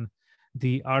art on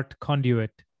the Art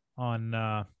Conduit on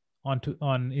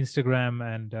on Instagram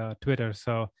and Twitter.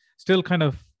 So still kind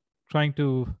of trying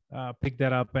to pick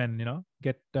that up and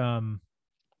get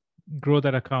grow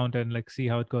that account and like see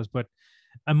how it goes. But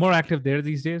I'm more active there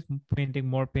these days, painting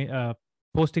more,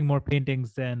 posting more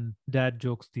paintings than dad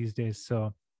jokes these days.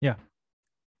 So yeah.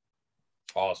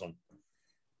 Awesome.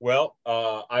 Well,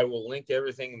 I will link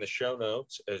everything in the show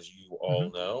notes, as you all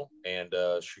know. And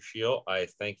Sushil, I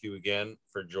thank you again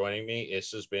for joining me.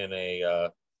 This has been a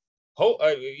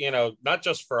not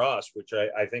just for us, which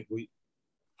I think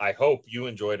I hope you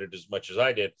enjoyed it as much as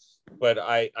I did, but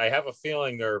I have a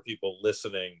feeling there are people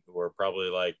listening who are probably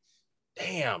like,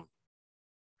 damn,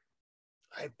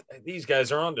 these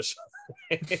guys are onto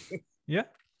something. Yeah.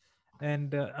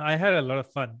 And I had a lot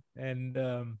of fun, and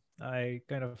I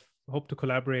kind of hope to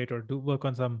collaborate or do work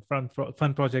on some fun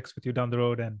projects with you down the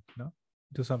road, and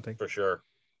do something. For sure.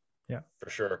 Yeah, for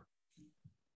sure.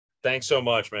 Thanks so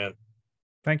much, man.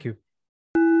 Thank you.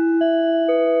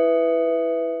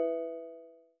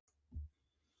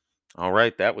 All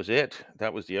right, that was it.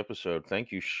 That was the episode.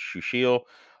 Thank you, Sushil.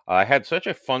 I had such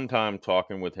a fun time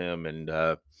talking with him, and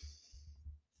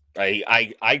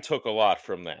I took a lot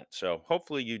from that. So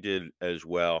hopefully you did as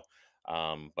well.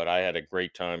 But I had a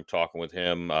great time talking with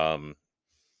him.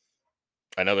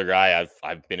 Another guy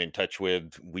I've been in touch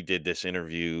with. We did this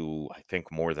interview, I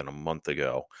think, more than a month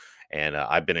ago, and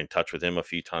I've been in touch with him a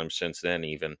few times since then.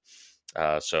 Even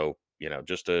so,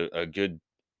 just a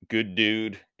good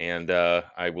dude, and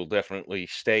I will definitely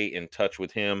stay in touch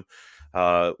with him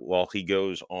while he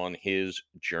goes on his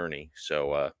journey.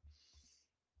 So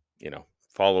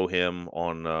follow him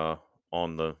on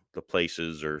the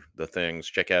places or the things.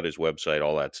 Check out his website,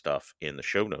 all that stuff in the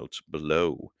show notes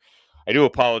below. I do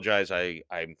apologize.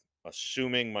 I'm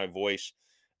assuming my voice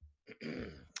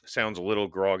sounds a little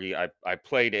groggy. I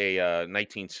played a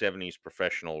 1970s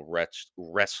professional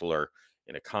wrestler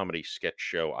in a comedy sketch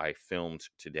show I filmed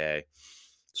today,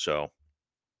 so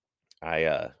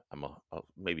I'm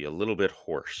maybe a little bit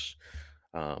hoarse,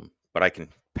 but I can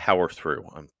power through.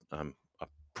 I'm a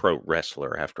pro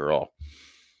wrestler after all.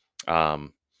 No,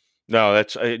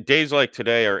 that's days like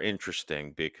today are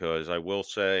interesting because I will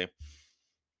say,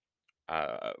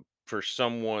 for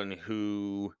someone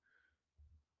who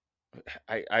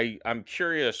I'm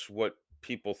curious what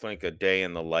people think a day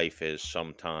in the life is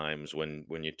sometimes when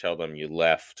you tell them you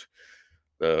left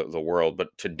the world.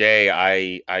 But today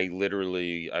I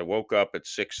literally I woke up at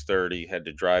 6:30, had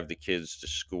to drive the kids to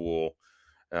school,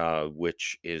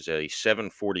 which is a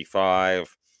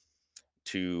 7:45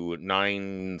 to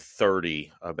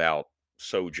 9:30 about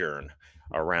sojourn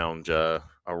around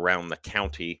the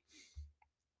county.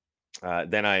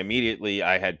 Then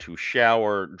I had to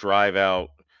shower, drive out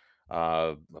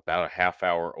about a half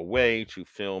hour away to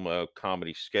film a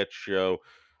comedy sketch show.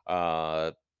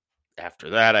 After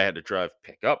that, I had to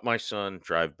pick up my son,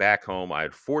 drive back home. I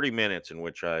had 40 minutes in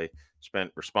which I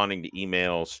spent responding to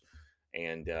emails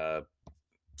and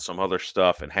some other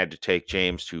stuff, and had to take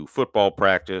James to football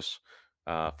practice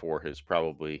for his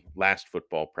probably last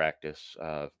football practice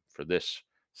for this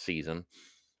season,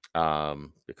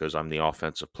 because I'm the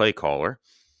offensive play caller.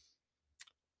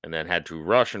 And then had to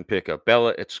rush and pick up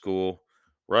Bella at school,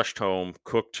 rushed home,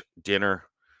 cooked dinner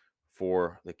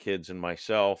for the kids and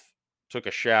myself, took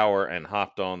a shower, and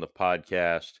hopped on the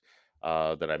podcast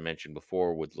that I mentioned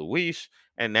before with Luis.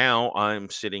 And now I'm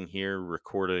sitting here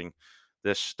recording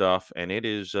this stuff, and it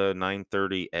is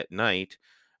 9:30 at night.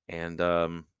 And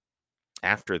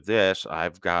after this,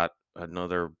 I've got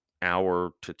another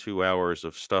hour to 2 hours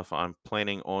of stuff I'm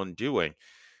planning on doing.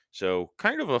 So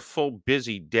kind of a full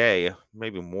busy day,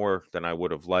 maybe more than I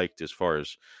would have liked as far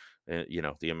as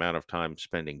the amount of time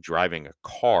spending driving a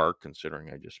car, considering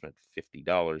I just spent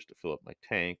 $50 to fill up my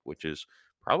tank, which is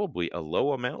probably a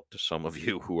low amount to some of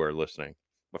you who are listening.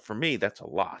 But for me, that's a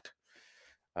lot.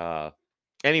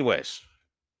 Anyways,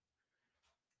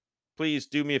 please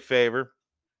do me a favor.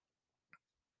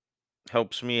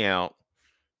 Helps me out.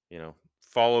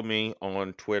 Follow me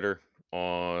on Twitter,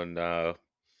 on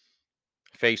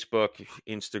Facebook,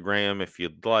 Instagram, if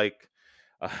you'd like.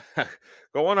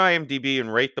 Go on IMDb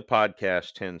and rate the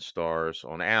podcast 10 stars.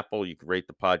 On Apple, you can rate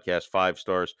the podcast 5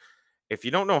 stars. If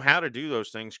you don't know how to do those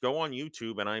things, go on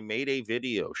YouTube, and I made a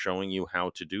video showing you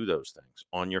how to do those things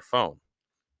on your phone.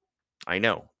 I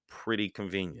know, pretty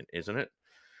convenient, isn't it?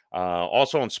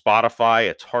 Also on Spotify,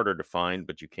 it's harder to find,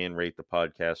 but you can rate the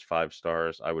podcast 5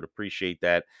 stars. I would appreciate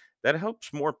that. That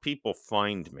helps more people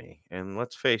find me. And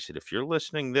let's face it, if you're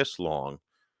listening this long,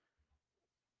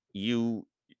 you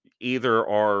either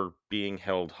are being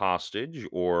held hostage,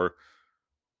 or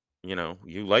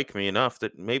you like me enough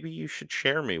that maybe you should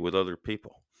share me with other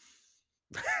people.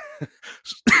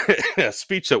 A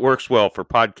speech that works well for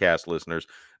podcast listeners,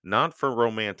 not for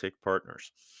romantic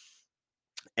partners.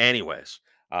 Anyways,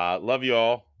 love you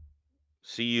all.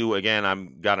 See you again.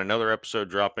 I've got another episode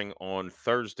dropping on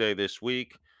Thursday this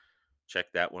week.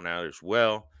 Check that one out as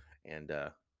well. And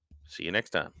see you next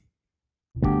time.